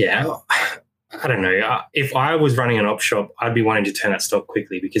 And yeah, I don't know. If I was running an op shop, I'd be wanting to turn that stock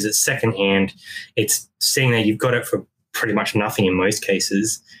quickly because it's secondhand. It's seeing that you've got it for pretty much nothing in most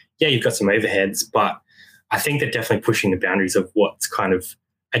cases. Yeah, you've got some overheads, but I think they're definitely pushing the boundaries of what's kind of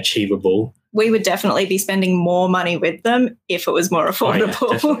achievable. We would definitely be spending more money with them if it was more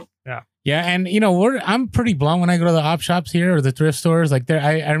affordable. Yeah, and I'm pretty blunt when I go to the op shops here or the thrift stores. Like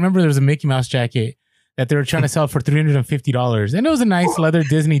I remember there was a Mickey Mouse jacket that they were trying to sell for $350, and it was a nice leather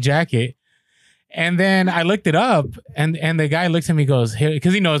Disney jacket. And then I looked it up, and the guy looks at me, goes, "Hey,"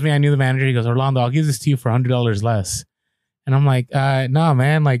 because he knows me. I knew the manager. He goes, "Orlando, I'll give this to you for $100 less." And I'm like, "No,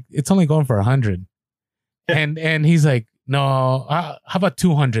 man. Like it's only going for $100." And he's like, "No, how about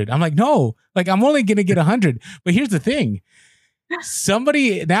 $200?" I'm like, "No, like I'm only gonna get $100." But here's the thing: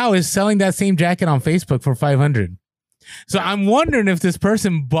 somebody now is selling that same jacket on Facebook for $500. So I'm wondering if this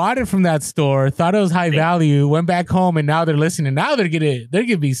person bought it from that store, thought it was high value, went back home, and now they're listening. Now they're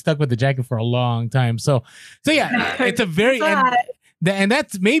gonna be stuck with the jacket for a long time. So yeah, it's a very and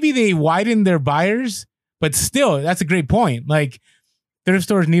that's maybe they widen their buyers, but still, that's a great point. Like thrift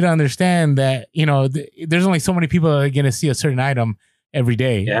stores need to understand that there's only so many people that are gonna see a certain item every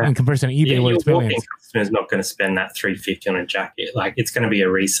day in comparison to eBay, where it's billions. Customer is not going to spend that $350 on a jacket. Like it's going to be a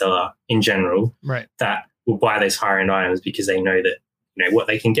reseller in general, right? That will buy those higher end items because they know that what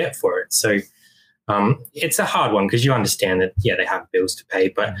they can get for it. So it's a hard one because you understand that they have bills to pay,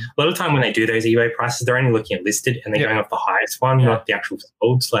 but a lot of the time when they do those eBay prices, they're only looking at listed and they're going off the highest one, not the actual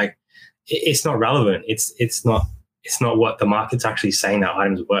solds. Like it's not relevant. It's not what the market's actually saying that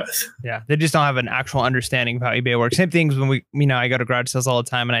item's worth. Yeah, they just don't have an actual understanding of how eBay works. Same things when I go to garage sales all the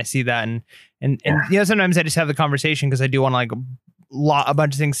time and I see that, and sometimes I just have the conversation because I do want to a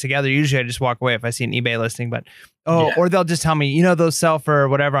bunch of things together. Usually I just walk away if I see an eBay listing, but or they'll just tell me, those sell for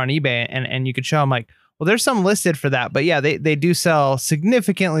whatever on eBay, and you could show them like, well, there's some listed for that, but they do sell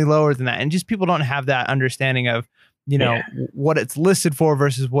significantly lower than that, and just people don't have that understanding of what it's listed for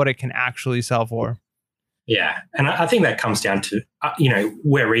versus what it can actually sell for. Yeah, and I think that comes down to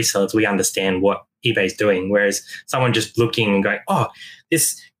we're resellers, we understand what eBay's doing, whereas someone just looking and going, oh,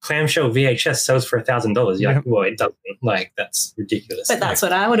 this clamshell VHS sells for $1,000. You're like, well, it doesn't. Like that's ridiculous. But that's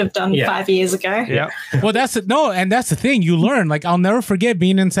what I would have done 5 years ago. Yeah. Well, that's the thing you learn. Like I'll never forget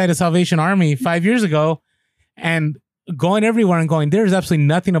being inside a Salvation Army 5 years ago and going everywhere and going, there's absolutely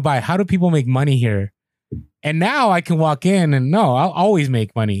nothing to buy. How do people make money here? And now I can walk in and I'll always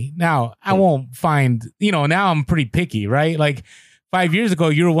make money. Now I won't find, now I'm pretty picky, right? Like 5 years ago,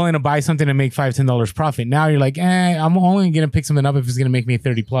 you were willing to buy something and make $5, $10 profit. Now you're like, I'm only going to pick something up if it's going to make me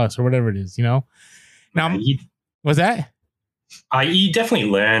 30 plus or whatever it is, you know? Now, was that? You definitely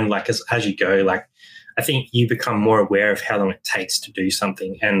learn like as you go. Like, I think you become more aware of how long it takes to do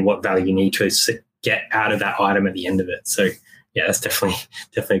something and what value you need to get out of that item at the end of it. So yeah, that's definitely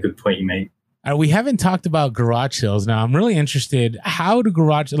a good point you made. We haven't talked about garage sales. Now I'm really interested. How do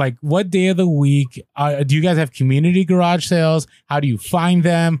garage, like what day of the week, do you guys have community garage sales? How do you find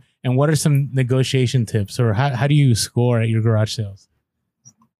them? And what are some negotiation tips, or how do you score at your garage sales?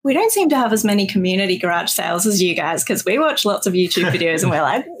 We don't seem to have as many community garage sales as you guys, because we watch lots of YouTube videos and we're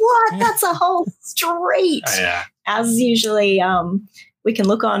like, what? That's a whole street. Oh, yeah. As usually, we can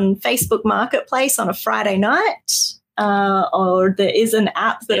look on Facebook Marketplace on a Friday night, or there is an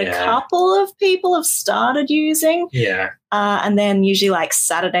app that a couple of people have started using. Yeah. And then usually like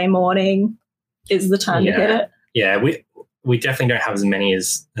Saturday morning is the time to hit it. Yeah, we definitely don't have as many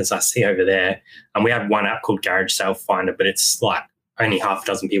as I see over there. And we have one app called Garage Sale Finder, but it's like only half a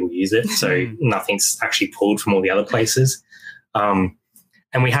dozen people use it. So nothing's actually pulled from all the other places. And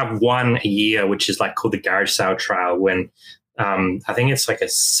we have one a year, which is like called the Garage Sale Trail, when I think it's like a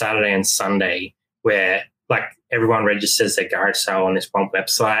Saturday and Sunday where like everyone registers their garage sale on this one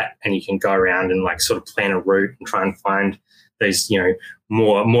website, and you can go around and like sort of plan a route and try and find those, you know,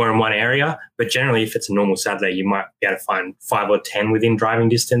 more in one area. But generally, if it's a normal Saturday, you might be able to find 5 or 10 within driving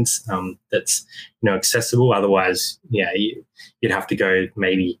distance that's, you know, accessible. Otherwise, yeah, you'd have to go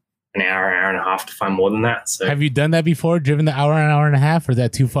maybe an hour and a half to find more than that. So, have you done that before? Driven the hour and a half, or is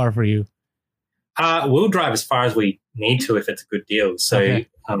that too far for you? We'll drive as far as we need to if it's a good deal. So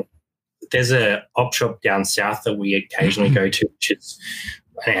there's a op shop down south that we occasionally go to, which is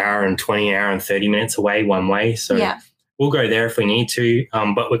an hour and 20, an hour and 30 minutes away one way. So we'll go there if we need to.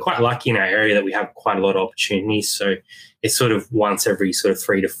 But we're quite lucky in our area that we have quite a lot of opportunities. So it's sort of once every sort of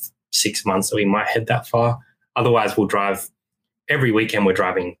 3 to 6 months that we might head that far. Otherwise, we'll drive every weekend. We're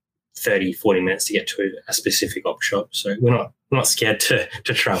driving 30, 40 minutes to get to a specific op shop. So we're not scared to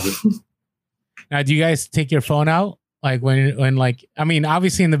travel. Now, do you guys take your phone out? Like when like, I mean,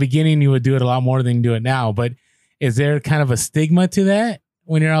 obviously in the beginning you would do it a lot more than you do it now, but is there kind of a stigma to that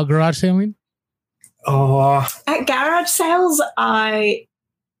when you're out garage selling? Oh, at garage sales,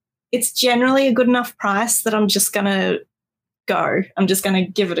 it's generally a good enough price that I'm just going to go. I'm just going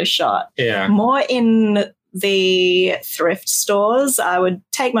to give it a shot. Yeah. More in the thrift stores, I would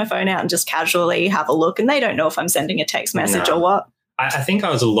take my phone out and just casually have a look, and they don't know if I'm sending a text message or what. I think I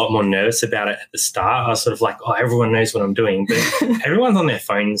was a lot more nervous about it at the start. I was sort of like, oh, everyone knows what I'm doing. But everyone's on their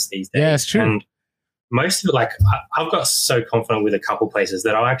phones these days. Yeah, it's true. And most of it, like, I've got so confident with a couple places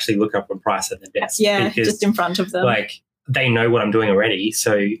that I'll actually look up a price at the desk. Yeah, because, just in front of them. Like, they know what I'm doing already.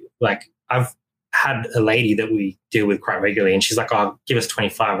 So, like, I've had a lady that we deal with quite regularly, and she's like, oh, give us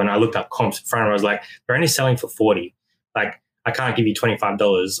 25. And I looked up comps in front of her. I was like, they're only selling for 40. Like, I can't give you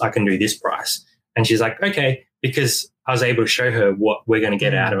 $25. I can do this price. And she's like, okay, because I was able to show her what we're going to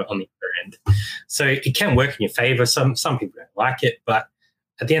get out of it on the other end. So it can work in your favor. Some people don't like it, but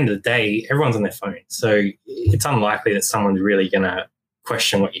at the end of the day, everyone's on their phone. So it's unlikely that someone's really going to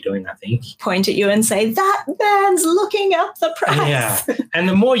question what you're doing, I think. Point at you and say, that man's looking up the price. Yeah. And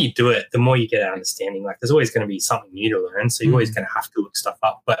the more you do it, the more you get an understanding. Like, there's always going to be something new to learn. So you're always going to have to look stuff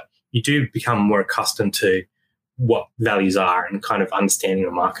up. But you do become more accustomed to what values are and kind of understanding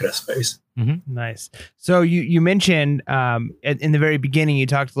the market, I suppose. Mm-hmm. Nice. So you mentioned in the very beginning, you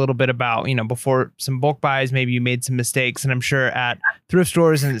talked a little bit about, you know, before some bulk buys, maybe you made some mistakes, and I'm sure at thrift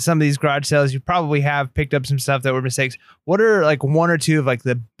stores and some of these garage sales, you probably have picked up some stuff that were mistakes. What are like one or two of like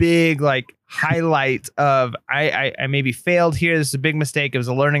the big like highlights of I maybe failed here. This is a big mistake. It was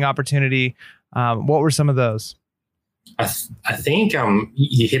a learning opportunity. What were some of those? I think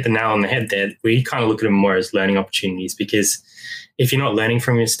you hit the nail on the head there. We kind of look at them more as learning opportunities, because if you're not learning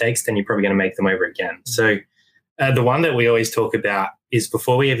from your mistakes, then you're probably going to make them over again. So the one that we always talk about is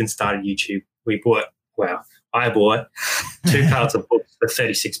before we even started YouTube, I bought 2 cartons of books for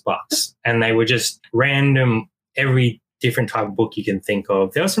 $36, and they were just random, every different type of book you can think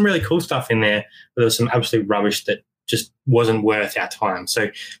of. There was some really cool stuff in there, but there was some absolute rubbish that just wasn't worth our time. So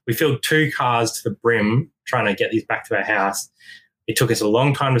we filled 2 cars to the brim trying to get these back to our house. It took us a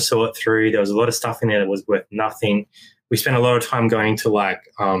long time to sort through. There was a lot of stuff in there that was worth nothing. We spent a lot of time going to like,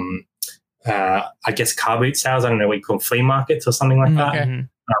 I guess car boot sales. I don't know what you call flea markets or something like that. Okay.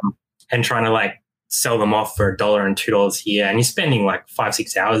 And trying to like sell them off for $1 and $2 here. And you're spending like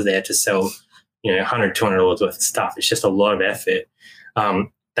 5-6 hours there to sell, you know, $100, $200 worth of stuff. It's just a lot of effort.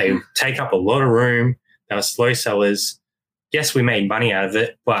 They take up a lot of room. They were slow sellers. Yes, we made money out of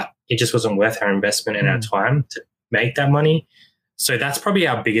it, but it just wasn't worth our investment and our time to make that money. So that's probably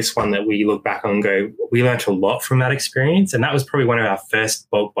our biggest one that we look back on and go, we learned a lot from that experience. And that was probably one of our first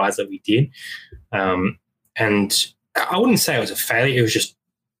bulk buys that we did. And I wouldn't say it was a failure. It was just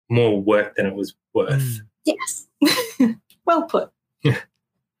more work than it was worth. Yes. Well put.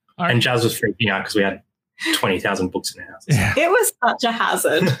 And Jazz was freaking out because we had 20,000 books in our house. Yeah. It was such a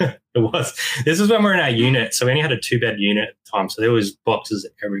hazard. It was. This is when we were in our unit. So we only had a 2-bed unit at the time. So there was boxes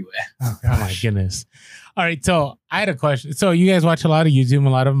everywhere. Oh my goodness. All right. So I had a question. So you guys watch a lot of YouTube, a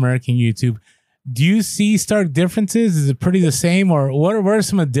lot of American YouTube. Do you see stark differences? Is it pretty the same? Or what are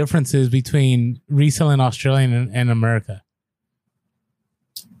some of the differences between reselling Australian and America?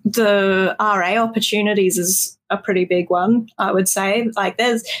 The RA opportunities is a pretty big one, I would say. Like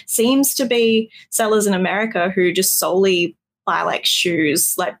there's seems to be sellers in America who just solely buy like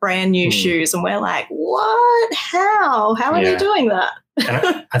shoes, like brand new shoes. And we're like, what? How are they doing that?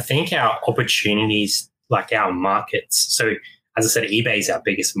 And I think our opportunities, like our markets. So as I said, eBay is our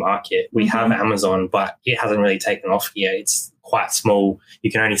biggest market. We have Amazon, but it hasn't really taken off yet. It's quite small.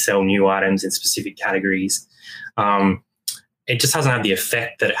 You can only sell new items in specific categories. It just hasn't had the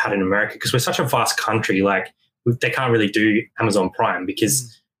effect that it had in America because we're such a vast country. Like they can't really do Amazon Prime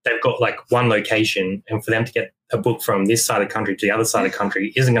because they've got like one location, and for them to get a book from this side of the country to the other side of the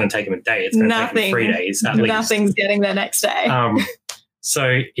country isn't going to take them a day. It's going to take them 3 days at least. Nothing's getting there next day.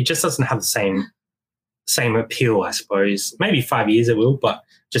 So it just doesn't have the same appeal, I suppose. Maybe 5 years it will, but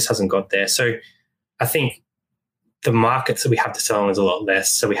just hasn't got there. So I think the markets that we have to sell on is a lot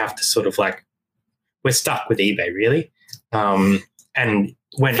less. So we have to sort of like, we're stuck with eBay really. And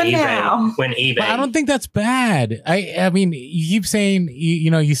when eBay, but I don't think that's bad. I mean, you keep saying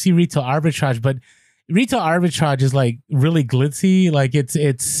you see retail arbitrage, but retail arbitrage is like really glitzy. Like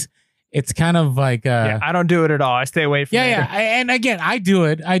it's kind of like I don't do it at all. I stay away from it. And again, I do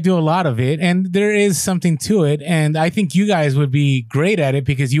it. I do a lot of it, and there is something to it. And I think you guys would be great at it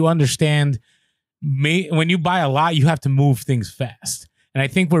because you understand. When you buy a lot, you have to move things fast. And I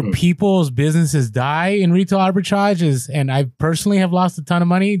think where people's businesses die in retail arbitrage is, and I personally have lost a ton of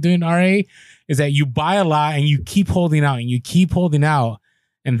money doing RA, is that you buy a lot and you keep holding out and you keep holding out,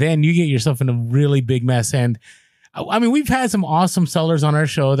 and then you get yourself in a really big mess. And I mean, we've had some awesome sellers on our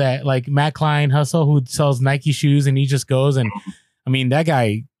show that like Matt Klein Hustle, who sells Nike shoes, and he just goes and I mean, that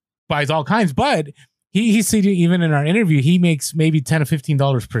guy buys all kinds, but he said even in our interview, he makes maybe $10 to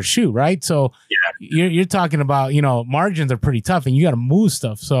 $15 per shoe, right? So you're talking about, margins are pretty tough and you got to move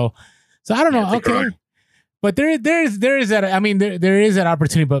stuff. So I don't know. Okay. But there is that, I mean, there is that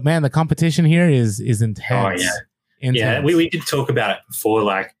opportunity, but man, the competition here is intense. Oh yeah. Intense. Yeah. We did talk about it before,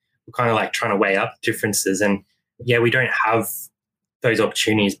 like we're kind of like trying to weigh up differences, and we don't have those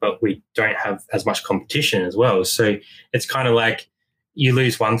opportunities, but we don't have as much competition as well. So it's kind of like, you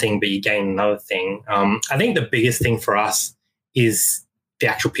lose one thing, but you gain another thing. I think the biggest thing for us is the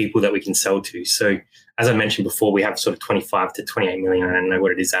actual people that we can sell to. So as I mentioned before, we have sort of 25 to 28 million. I don't know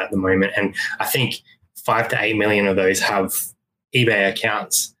what it is at the moment. And I think 5 to 8 million of those have eBay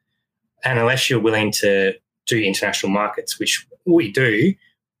accounts. And unless you're willing to do international markets, which we do,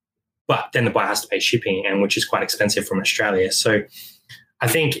 but then the buyer has to pay shipping, and which is quite expensive from Australia. So I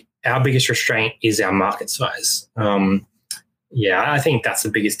think our biggest restraint is our market size. I think that's the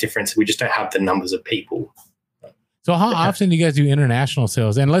biggest difference. We just don't have the numbers of people. So how often do you guys do international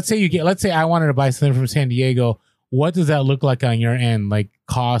sales? And let's say I wanted to buy something from San Diego. What does that look like on your end, like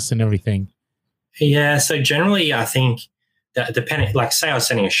costs and everything? Yeah. So generally, I think that depending, like say I was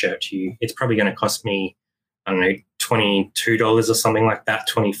sending a shirt to you, it's probably going to cost me, I don't know, $22 or something like that,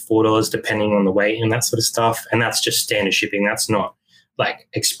 $24, depending on the weight and that sort of stuff. And that's just standard shipping. That's not like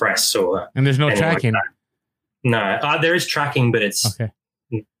express or. And there's no tracking. Like no, there is tracking, but it's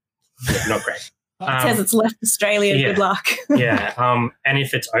not great. It says it's left Australia. Good luck. And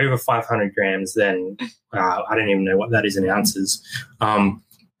if it's over 500 grams, then I don't even know what that is in ounces.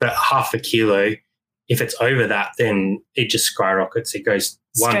 But half a kilo, if it's over that, then it just skyrockets. It goes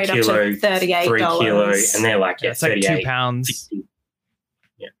straight 1 kilo, up to $38. 3 kilo, and they're like, it's 38, like 2 pounds. 60.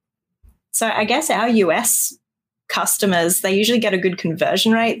 Yeah. So I guess our US customers, they usually get a good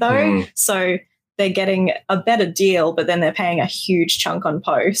conversion rate though. So they're getting a better deal, but then they're paying a huge chunk on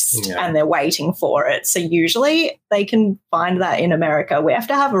post and they're waiting for it. So usually they can find that in America. We have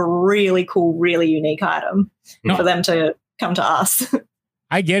to have a really cool, really unique item for them to come to us.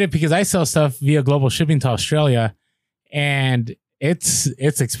 I get it because I sell stuff via global shipping to Australia, and it's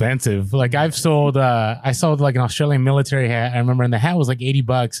expensive. Like I sold like an Australian military hat. I remember, and the hat was like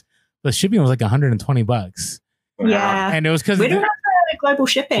 $80. The shipping was like $120. Yeah. And it was because we don't have global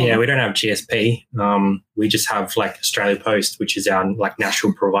shipping. Yeah, we don't have GSP. We just have like Australia Post, which is our like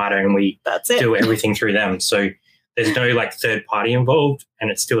national provider, and we do everything through them. So there's no like third party involved,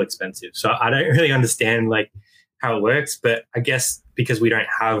 and it's still expensive. So I don't really understand like how it works, but I guess because we don't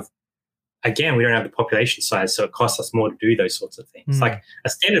have the population size, so it costs us more to do those sorts of things. Like a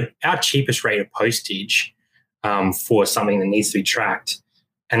standard, our cheapest rate of postage for something that needs to be tracked,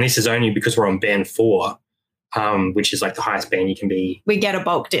 and this is only because we're on band 4, which is like the highest band you can be. We get a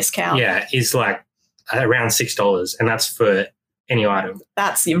bulk discount. Yeah, is like around $6, and that's for any item.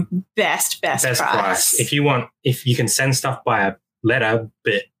 That's your best price. If you can send stuff by a letter,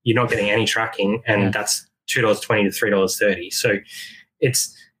 but you're not getting any tracking, and that's $2.20 to $3.30. So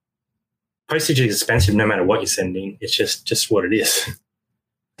it's postage is expensive no matter what you're sending. It's just what it is.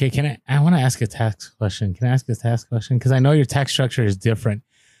 Okay, I want to ask a tax question. Can I ask a tax question? Because I know your tax structure is different.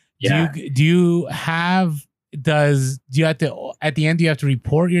 Yeah. Do you have to at the end do you have to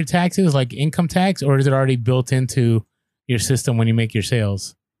report your taxes like income tax, or is it already built into your system when you make your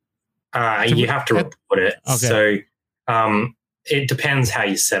sales? You have to report it. Okay. So it depends how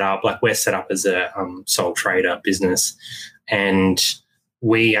you set up. Like we're set up as a sole trader business, and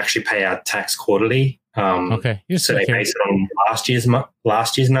we actually pay our tax quarterly. Okay. So they base it on last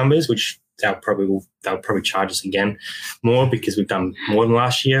year's numbers, which they'll probably charge us again more because we've done more than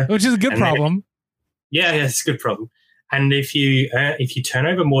last year, which is a good problem. Yeah, it's a good problem. And if you turn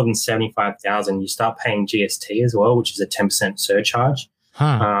over more than 75,000, you start paying GST as well, which is a 10% surcharge.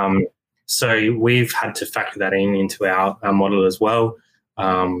 So we've had to factor that into our model as well.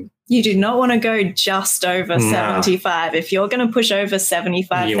 You do not want to go just over 75. If you're going to push over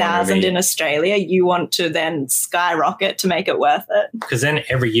 75,000 in Australia, you want to then skyrocket to make it worth it. Because then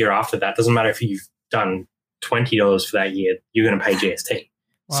every year after that, doesn't matter if you've done $20 for that year, you're going to pay GST.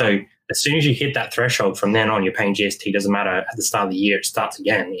 Wow. So as soon as you hit that threshold, from then on, you're paying GST. Doesn't matter at the start of the year, it starts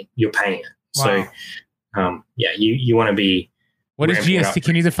again. You're paying it. Wow. So, you want to be. What is GST?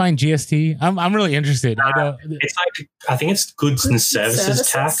 Can you define GST? I'm really interested. It's like, I think it's goods and services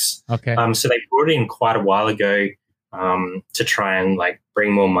tax. Okay. So they brought it in quite a while ago to try and like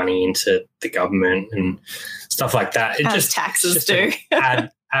bring more money into the government and stuff like that. As taxes do.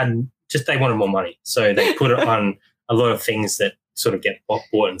 They wanted more money, so they put it on a lot of things that sort of get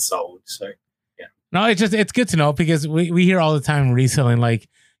bought and sold. So yeah. No, it's good to know, because we hear all the time reselling, like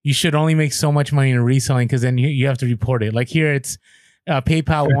you should only make so much money in reselling because then you have to report it. Like here it's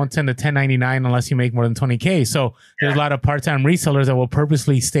PayPal won't send a 1099 unless you make more than 20K. So there's a lot of part-time resellers that will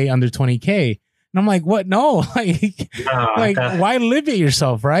purposely stay under 20K. And I'm like, what? No, why limit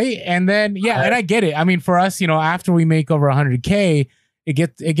yourself, right? And then, and I get it. I mean, for us, after we make over 100K,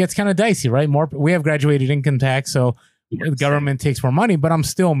 it gets kind of dicey, right? We have graduated income tax, so the government takes more money, but I'm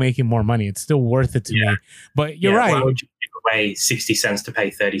still making more money. It's still worth it to me. But you're right. Why would you give away 60 cents to pay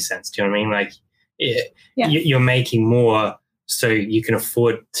 30 cents? Do you know what I mean? Like, you're making more so you can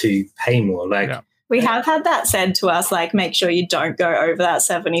afford to pay more. We have had that said to us, like, make sure you don't go over that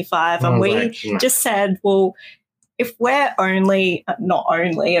 75. And we just said, well, if we're not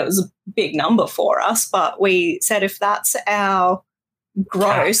only, it was a big number for us, but we said if that's our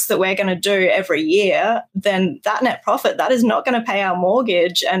gross that we're going to do every year, then that net profit, that is not going to pay our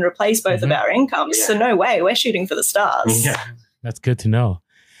mortgage and replace both of our incomes. So no way, we're shooting for the stars. Yeah, that's good to know.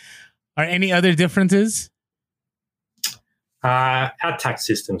 Are any other differences? Our tax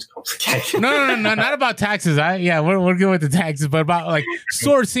system's complicated. No, not about taxes. We're good with the taxes, but about like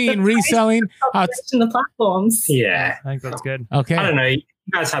sourcing, reselling, in the platforms. Yeah, I think that's good. Okay, I don't know. You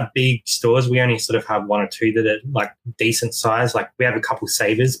guys have big stores. We only sort of have one or two that are like decent size. Like we have a couple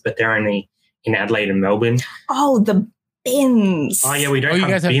Savers, but they're only in Adelaide and Melbourne. Oh, the bins. Oh yeah, we don't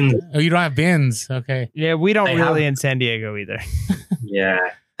have bins. You don't have bins. Okay. Yeah, we don't really in San Diego either. Yeah,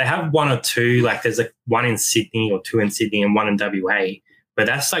 they have one or two. Like there's like one in Sydney or two in Sydney and one in WA. But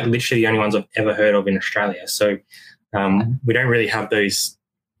that's like literally the only ones I've ever heard of in Australia. So we don't really have those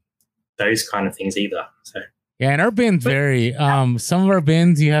kind of things either. So. Yeah, and our bins vary. Some of our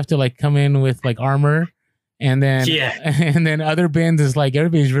bins you have to like come in with like armor, and then other bins is like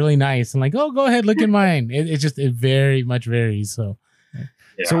everybody's really nice and like, oh, go ahead, look at mine. It very much varies. So,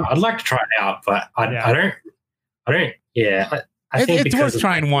 so I'd like to try it out, but I don't. Yeah, I think it's worth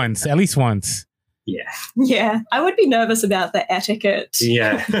trying once, at least once. Yeah, I would be nervous about the etiquette.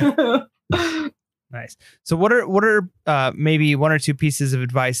 Yeah. Nice. So what are maybe one or two pieces of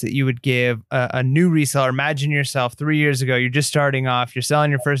advice that you would give a new reseller? Imagine yourself 3 years ago, you're just starting off, you're selling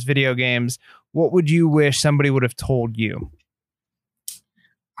your first video games. What would you wish somebody would have told you?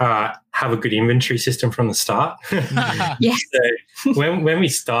 Have a good inventory system from the start. Yes. So when we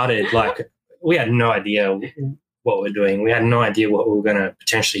started, like we had no idea what we're doing. We had no idea what we were going to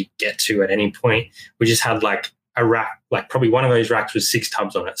potentially get to at any point. We just had like a rack, like probably one of those racks was 6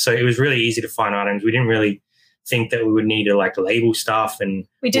 tubs on it. So it was really easy to find items. We didn't really think that we would need to like label stuff and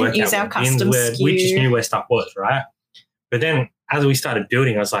we didn't work use out our what bins custom were. SKU. We just knew where stuff was, right? But then as we started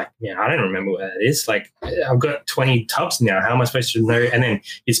building, I was like, yeah, I don't remember where that is. Like, I've got 20 tubs now. How am I supposed to know? And then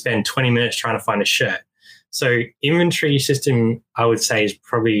you spend 20 minutes trying to find a shirt. So inventory system, I would say, is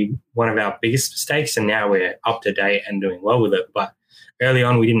probably one of our biggest mistakes. And now we're up to date and doing well with it. But early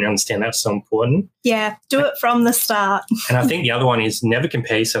on, we didn't understand that's so important. Yeah, do it from the start. And I think the other one is never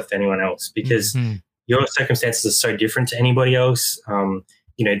compare yourself to anyone else, because your circumstances are so different to anybody else. You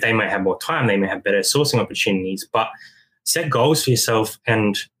know, they may have more time, they may have better sourcing opportunities, but set goals for yourself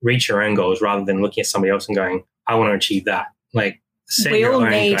and reach your own goals rather than looking at somebody else and going, I want to achieve that. Like, set We your all own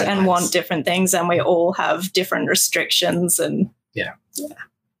need guidelines. and want different things, and we all have different restrictions, and Yeah.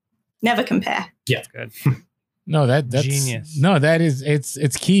 never compare. Yeah. Good. No, that's Genius. No, that is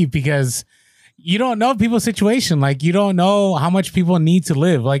it's key, because you don't know people's situation. Like, you don't know how much people need to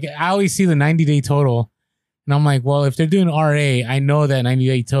live. Like, I always see the 90-day total, and I'm like, well, if they're doing RA, I know that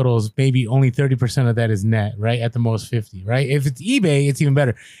 90-day totals, maybe only 30% of that is net, right? At the most 50, right? If it's eBay, it's even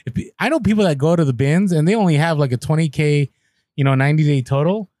better. I know people that go to the bins and they only have like a 20K, 90-day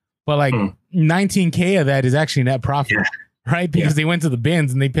total, but like 19K of that is actually net profit, right? Because they went to the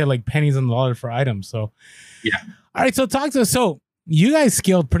bins and they paid like pennies on the dollar for items. So, all right. So talk to us. So you guys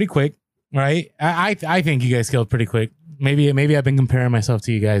scaled pretty quick, right? I think you guys scaled pretty quick. Maybe I've been comparing myself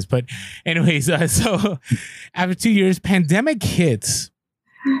to you guys, but anyways, so after 2 years, pandemic hits.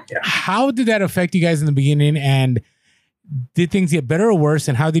 Yeah. How did that affect you guys in the beginning, and did things get better or worse?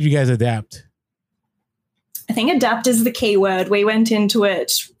 And how did you guys adapt? I think adapt is the key word. We went into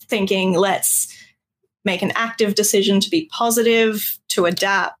it thinking, let's make an active decision to be positive, to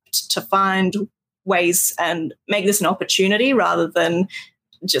adapt, to find ways and make this an opportunity rather than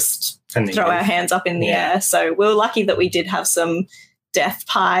just throw our hands up in the air. So we were lucky that we did have some death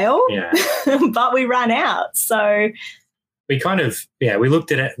pile, but we ran out. So we kind of, we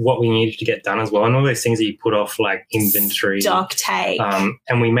looked at what we needed to get done as well. And all those things that you put off, like inventory, stock take.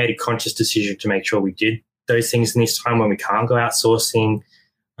 And we made a conscious decision to make sure we did those things in this time when we can't go outsourcing.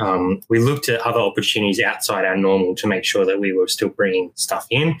 We looked at other opportunities outside our normal to make sure that we were still bringing stuff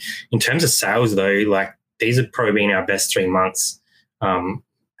in. In terms of sales, though, like, these have probably been our best 3 months.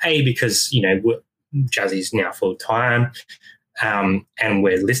 Because, Jazzy's now full time, and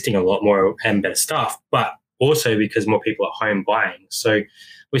we're listing a lot more and better stuff, but also because more people are home buying. So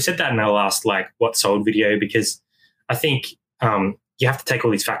we said that in our last, what sold video, because I think you have to take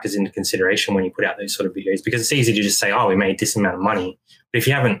all these factors into consideration when you put out those sort of videos, because it's easy to just say, oh, we made this amount of money. But if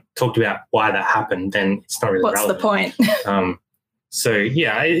you haven't talked about why that happened, then it's not really relevant. What's the point? So,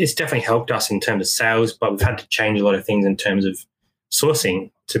 it's definitely helped us in terms of sales, but we've had to change a lot of things in terms of sourcing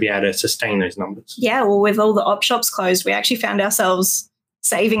to be able to sustain those numbers. Yeah, well, with all the op shops closed, we actually found ourselves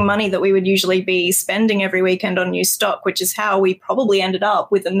saving money that we would usually be spending every weekend on new stock, which is how we probably ended up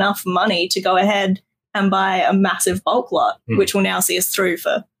with enough money to go ahead and buy a massive bulk lot, which will now see us through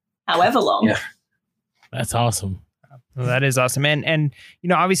for however long. Yeah. That's awesome. Well, that is awesome. And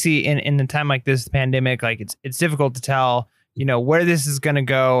obviously in the time like this, the pandemic, like it's difficult to tell, where this is going to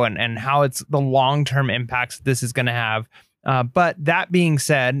go and how it's the long-term impacts this is going to have. But that being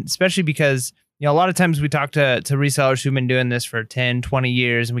said, especially because, a lot of times we talk to resellers who've been doing this for 10, 20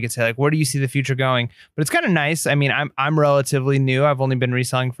 years, and we could say, like, where do you see the future going? But it's kind of nice. I mean, I'm relatively new. I've only been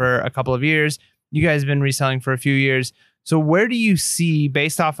reselling for a couple of years. You guys have been reselling for a few years. So where do you see,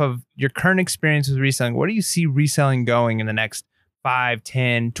 based off of your current experience with reselling, where do you see reselling going in the next 5,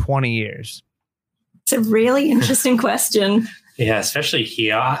 10, 20 years? It's a really interesting question. Yeah, especially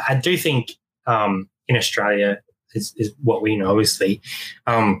here. I do think in Australia is what we know, obviously.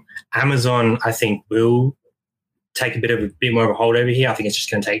 Amazon, I think, will take a bit more of a hold over here. I think it's just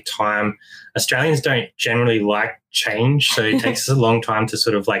going to take time. Australians don't generally like change, so it takes us a long time to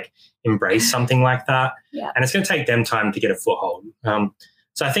sort of embrace something like that. Yeah. And it's going to take them time to get a foothold.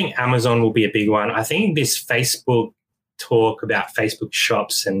 So I think Amazon will be a big one. I think this Facebook talk about Facebook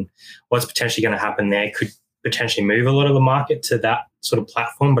shops and what's potentially going to happen there could potentially move a lot of the market to that sort of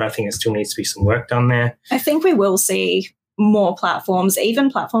platform, but I think there still needs to be some work done there. I think we will see more platforms.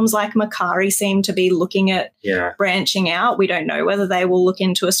 Even platforms like Mercari seem to be looking at branching out. We don't know whether they will look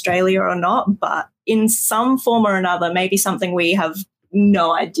into Australia or not, but in some form or another, maybe something we have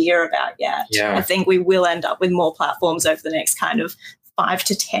no idea about yet. Yeah. I think we will end up with more platforms over the next kind of 5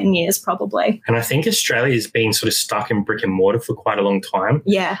 to 10 years, probably. And I think Australia has been sort of stuck in brick and mortar for quite a long time.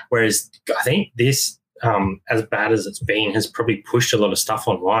 Yeah. Whereas I think this, as bad as it's been, has probably pushed a lot of stuff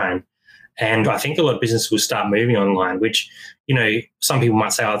online. And I think a lot of businesses will start moving online, which, some people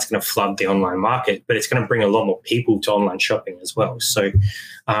might say, it's going to flood the online market, but it's going to bring a lot more people to online shopping as well. So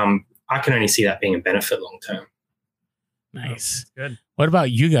I can only see that being a benefit long term. Nice. Good. What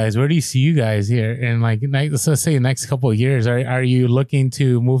about you guys? Where do you see you guys here in like let's say the next couple of years? Are you looking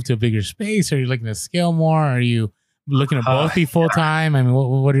to move to a bigger space? Are you looking to scale more? Are you looking to both be full time? I mean,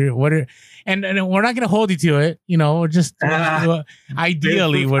 what are and we're not going to hold you to it. You know, we're just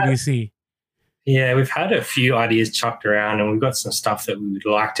ideally, what do you see? Yeah, we've had a few ideas chucked around, and we've got some stuff that we would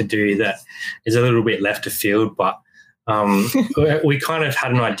like to do that is a little bit left of field, but we kind of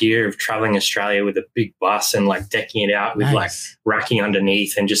had an idea of traveling Australia with a big bus and like decking it out with like racking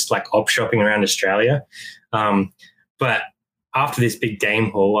underneath and just like op shopping around Australia. But after this big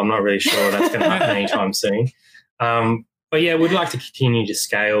game haul, I'm not really sure that's going to happen anytime soon. But yeah, we'd like to continue to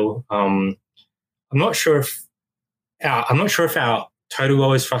scale. I'm not sure if our total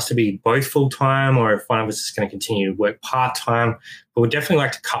goal is for us to be both full time, or if one of us is going to continue to work part time. But we'd definitely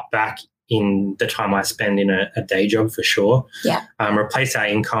like to cut back in the time I spend in a day job for sure. Yeah. Replace our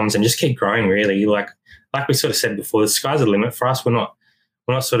incomes and just keep growing really. Like we sort of said before, the sky's the limit for us. We're not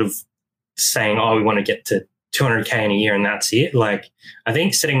sort of saying, oh, we want to get to 200K in a year and that's it. Like, I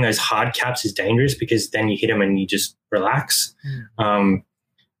think setting those hard caps is dangerous because then you hit them and you just relax.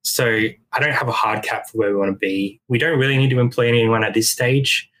 So I don't have a hard cap for where we want to be. We don't really need to employ anyone at this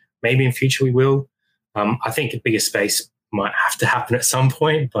stage. Maybe in future we will. I think a bigger space might have to happen at some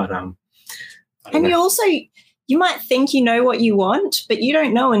point, but and you might think you know what you want, but you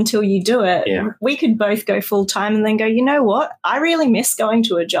don't know until you do it. Yeah. We could both go full time and then go, you know what? I really miss going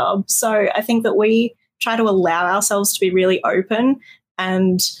to a job. So I think that we try to allow ourselves to be really open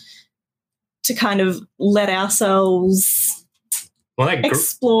and to kind of let ourselves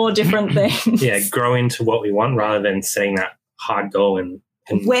explore different things. Yeah, grow into what we want rather than setting that hard goal and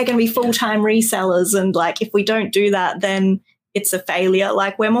we're going to be full-time resellers, and like if we don't do that, then it's a failure.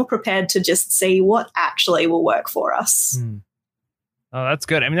 Like, we're more prepared to just see what actually will work for us. Oh, that's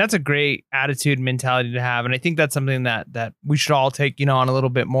good. I mean, that's a great attitude and mentality to have. And I think that's something that we should all take, on a little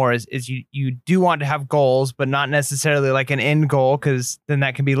bit more is you do want to have goals, but not necessarily like an end goal, because then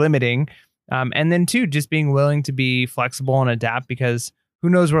that can be limiting. And then too, just being willing to be flexible and adapt, because who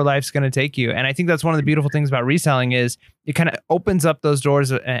knows where life's going to take you. And I think that's one of the beautiful things about reselling is it kind of opens up those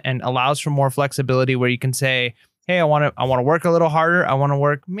doors and allows for more flexibility, where you can say, hey, I want to work a little harder. I want to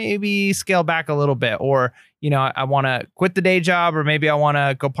work, maybe scale back a little bit, or, I want to quit the day job, or maybe I want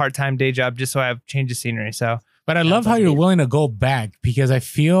to go part-time day job just so I have change of scenery. So, but I love how you're willing to go back, because I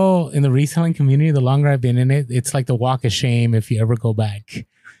feel in the reselling community, the longer I've been in it, it's like the walk of shame if you ever go back.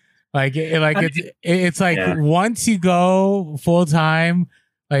 It's like once you go full time,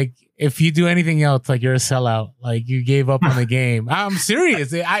 like if you do anything else, like you're a sellout, like you gave up on the game. I'm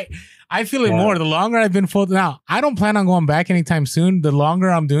serious. I feel it more. The longer I've been full now, I don't plan on going back anytime soon. The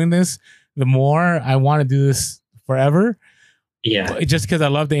longer I'm doing this, the more I want to do this forever. Yeah. Just because I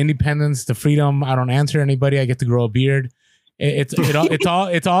love the independence, the freedom. I don't answer anybody. I get to grow a beard. It's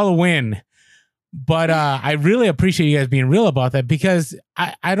all a win. But I really appreciate you guys being real about that, because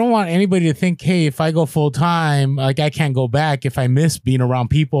I don't want anybody to think, hey, if I go full time, like I can't go back if I miss being around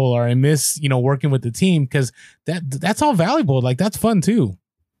people, or I miss, working with the team, because that's all valuable. Like, that's fun too.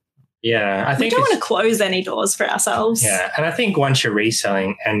 Yeah, I think we don't want to close any doors for ourselves. Yeah, and I think once you're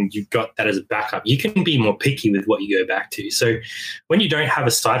reselling and you've got that as a backup, you can be more picky with what you go back to. So when you don't have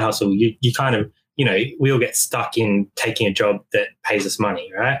a side hustle, you kind of, we all get stuck in taking a job that pays us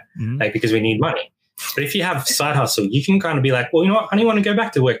money, right? Mm-hmm. Like, because we need money. But if you have side hustle, you can kind of be like, well, you know what? I only want to go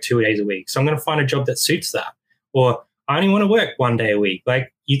back to work 2 days a week, so I'm going to find a job that suits that. Or I only want to work 1 day a week.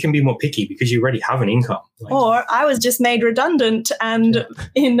 Like, you can be more picky because you already have an income. Like, or I was just made redundant and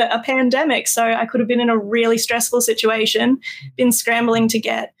in a pandemic, so I could have been in a really stressful situation, been scrambling to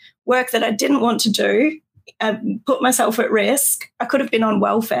get work that I didn't want to do, put myself at risk. I could have been on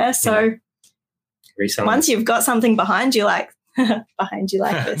welfare. So once you've got something behind you like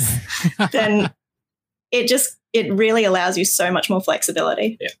this, then it really allows you so much more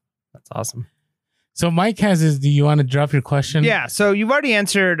flexibility. Yeah, that's awesome. So Mike do you want to drop your question? Yeah. So you've already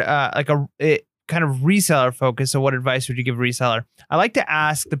answered kind of reseller focus. So what advice would you give a reseller? I like to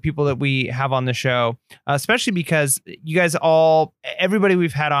ask the people that we have on the show, especially because you guys everybody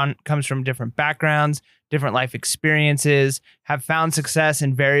we've had on comes from different backgrounds, different life experiences, have found success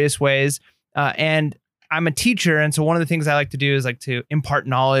in various ways. And I'm a teacher. And so one of the things I like to do is like to impart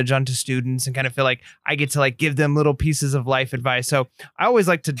knowledge onto students and kind of feel like I get to like give them little pieces of life advice. So I always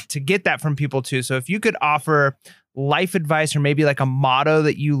like to get that from people too. So if you could offer life advice, or maybe like a motto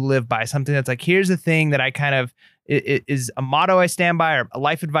that you live by, something that's like, here's the thing that I kind of is a motto I stand by, or a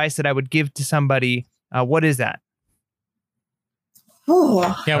life advice that I would give to somebody. What is that?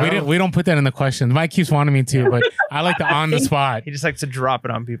 Yeah, we don't put that in the question. Mike keeps wanting me to, but I like the on the spot. He just likes to drop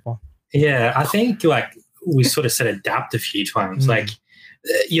it on people. Yeah, I think like we sort of said adapt a few times. Like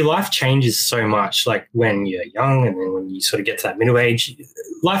your life changes so much, like when you're young and then when you sort of get to that middle age,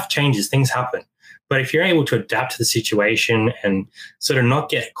 life changes, things happen. But if you're able to adapt to the situation and sort of not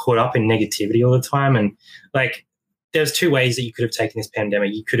get caught up in negativity all the time, and like there's two ways that you could have taken this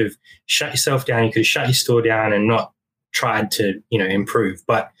pandemic. You could have shut yourself down, you could have shut your store down and not tried to, improve.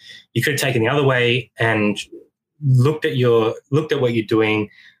 But you could have taken the other way and looked at what you're doing,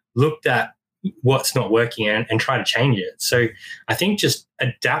 looked at what's not working and try to change it. So I think just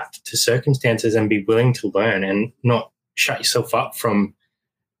adapt to circumstances and be willing to learn and not shut yourself up from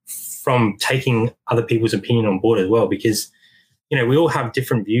taking other people's opinion on board as well, because we all have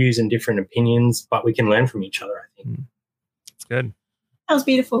different views and different opinions, but we can learn from each other, I think. It's good. That was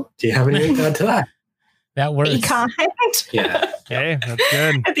beautiful. Do you have anything to add to that? That works. You can't. Yeah. Hey, that's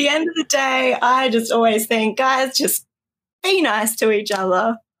good. At the end of the day, I just always think, guys, just be nice to each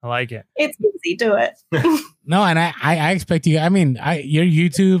other. I like it. It's easy. Do it. No, and I expect you. I mean, your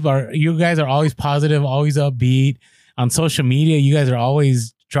YouTube you guys are always positive, always upbeat. On social media, you guys are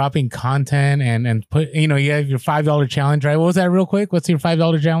always dropping content and put. You have your $5 challenge, right? What was that, real quick? What's your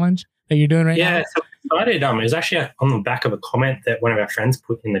 $5 challenge that you're doing right now? Yeah, so we started. It was actually on the back of a comment that one of our friends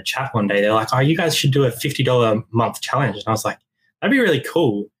put in the chat one day. They're like, "Oh, you guys should do a $50 a month challenge," and I was like, "That'd be really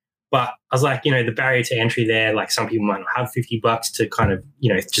cool." But I was like, the barrier to entry there, like some people might not have $50 to kind of,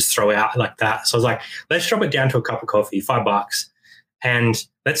 just throw out like that. So I was like, let's drop it down to a cup of coffee, $5, and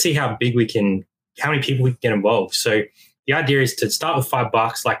let's see how many people we can get involved. So the idea is to start with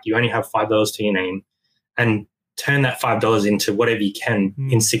 $5, like you only have $5 to your name, and turn that $5 into whatever you can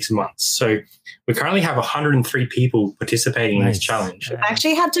in 6 months. So we currently have 103 people participating in this challenge. We've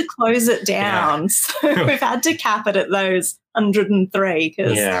actually had to close it down. Yeah. So we've had to cap it at those 103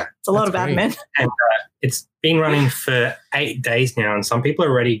 because it's a lot of admin. And it's been running for 8 days now, and some people are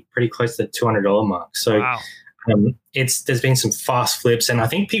already pretty close to the $200 mark. So wow. There's been some fast flips, and I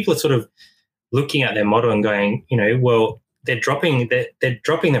think people are sort of looking at their model and going, well, they're dropping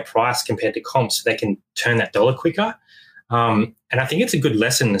the price compared to comps so they can turn that dollar quicker. And I think it's a good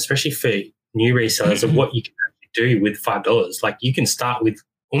lesson, especially for new resellers, of what you can do with $5. Like you can start with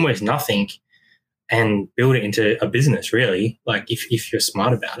almost nothing and build it into a business, really, like if you're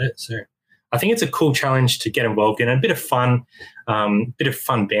smart about it. So I think it's a cool challenge to get involved in, and a bit of fun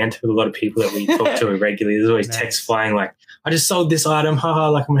banter with a lot of people that we talk to regularly. There's always texts flying like, "I just sold this item,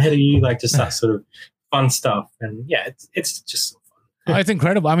 haha, like I'm ahead of you," like just that sort of fun stuff. And it's just fun. Oh, it's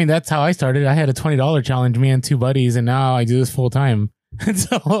incredible. I mean, that's how I started. I had a $20 challenge, me and 2 buddies, and now I do this full time.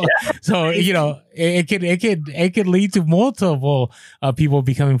 So it could lead to multiple people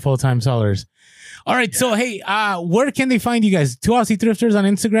becoming full-time sellers. All right. Yeah. So, hey, where can they find you guys? 2 Aussie Thrifters on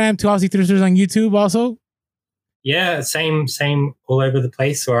Instagram, 2 Aussie Thrifters on YouTube also? Yeah, same all over the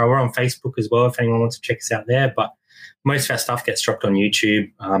place. Or we're on Facebook as well if anyone wants to check us out there. But most of our stuff gets dropped on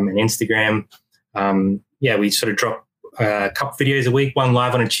YouTube and Instagram. We sort of drop a couple videos a week, one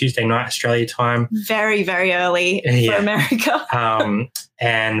live on a Tuesday night, Australia time. Very, very early for America.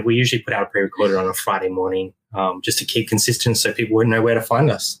 And we usually put out a pre-recorded on a Friday morning just to keep consistent so people wouldn't know where to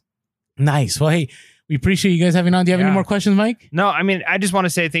find us. Nice. Well, hey, we appreciate you guys having on. Do you have any more questions, Mike? No, I mean, I just want to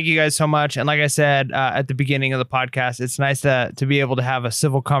say thank you guys so much. And like I said at the beginning of the podcast, it's nice to be able to have a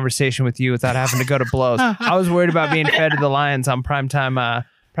civil conversation with you without having to go to blows. I was worried about being fed to the lions on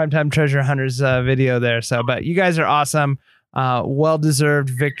Primetime Treasure Hunters video there. So, but you guys are awesome. Well-deserved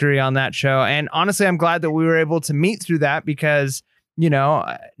victory on that show. And honestly, I'm glad that we were able to meet through that because,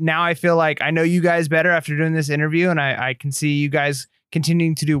 now I feel like I know you guys better after doing this interview, and I can see you guys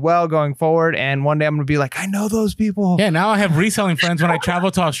continuing to do well going forward. And one day I'm going to be like, I know those people. Yeah. Now I have reselling friends when I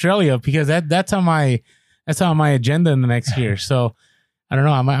travel to Australia because that's on my agenda in the next year. So I don't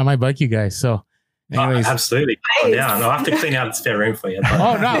know. I might bug you guys. So anyways. Absolutely. Nice. I'll have to clean out the spare room for you.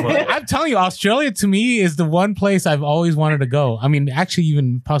 Oh no. I'm telling you, Australia to me is the one place I've always wanted to go. I mean, actually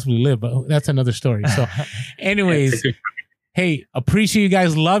even possibly live, but that's another story. So anyways, hey, appreciate you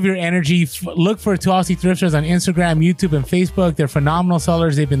guys. Love your energy. Look for 2 Aussie Thrifters on Instagram, YouTube, and Facebook. They're phenomenal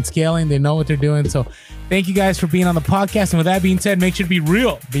sellers. They've been scaling. They know what they're doing. So thank you guys for being on the podcast. And with that being said, make sure to be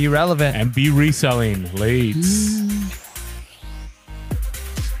real, be relevant, and be reselling. Late.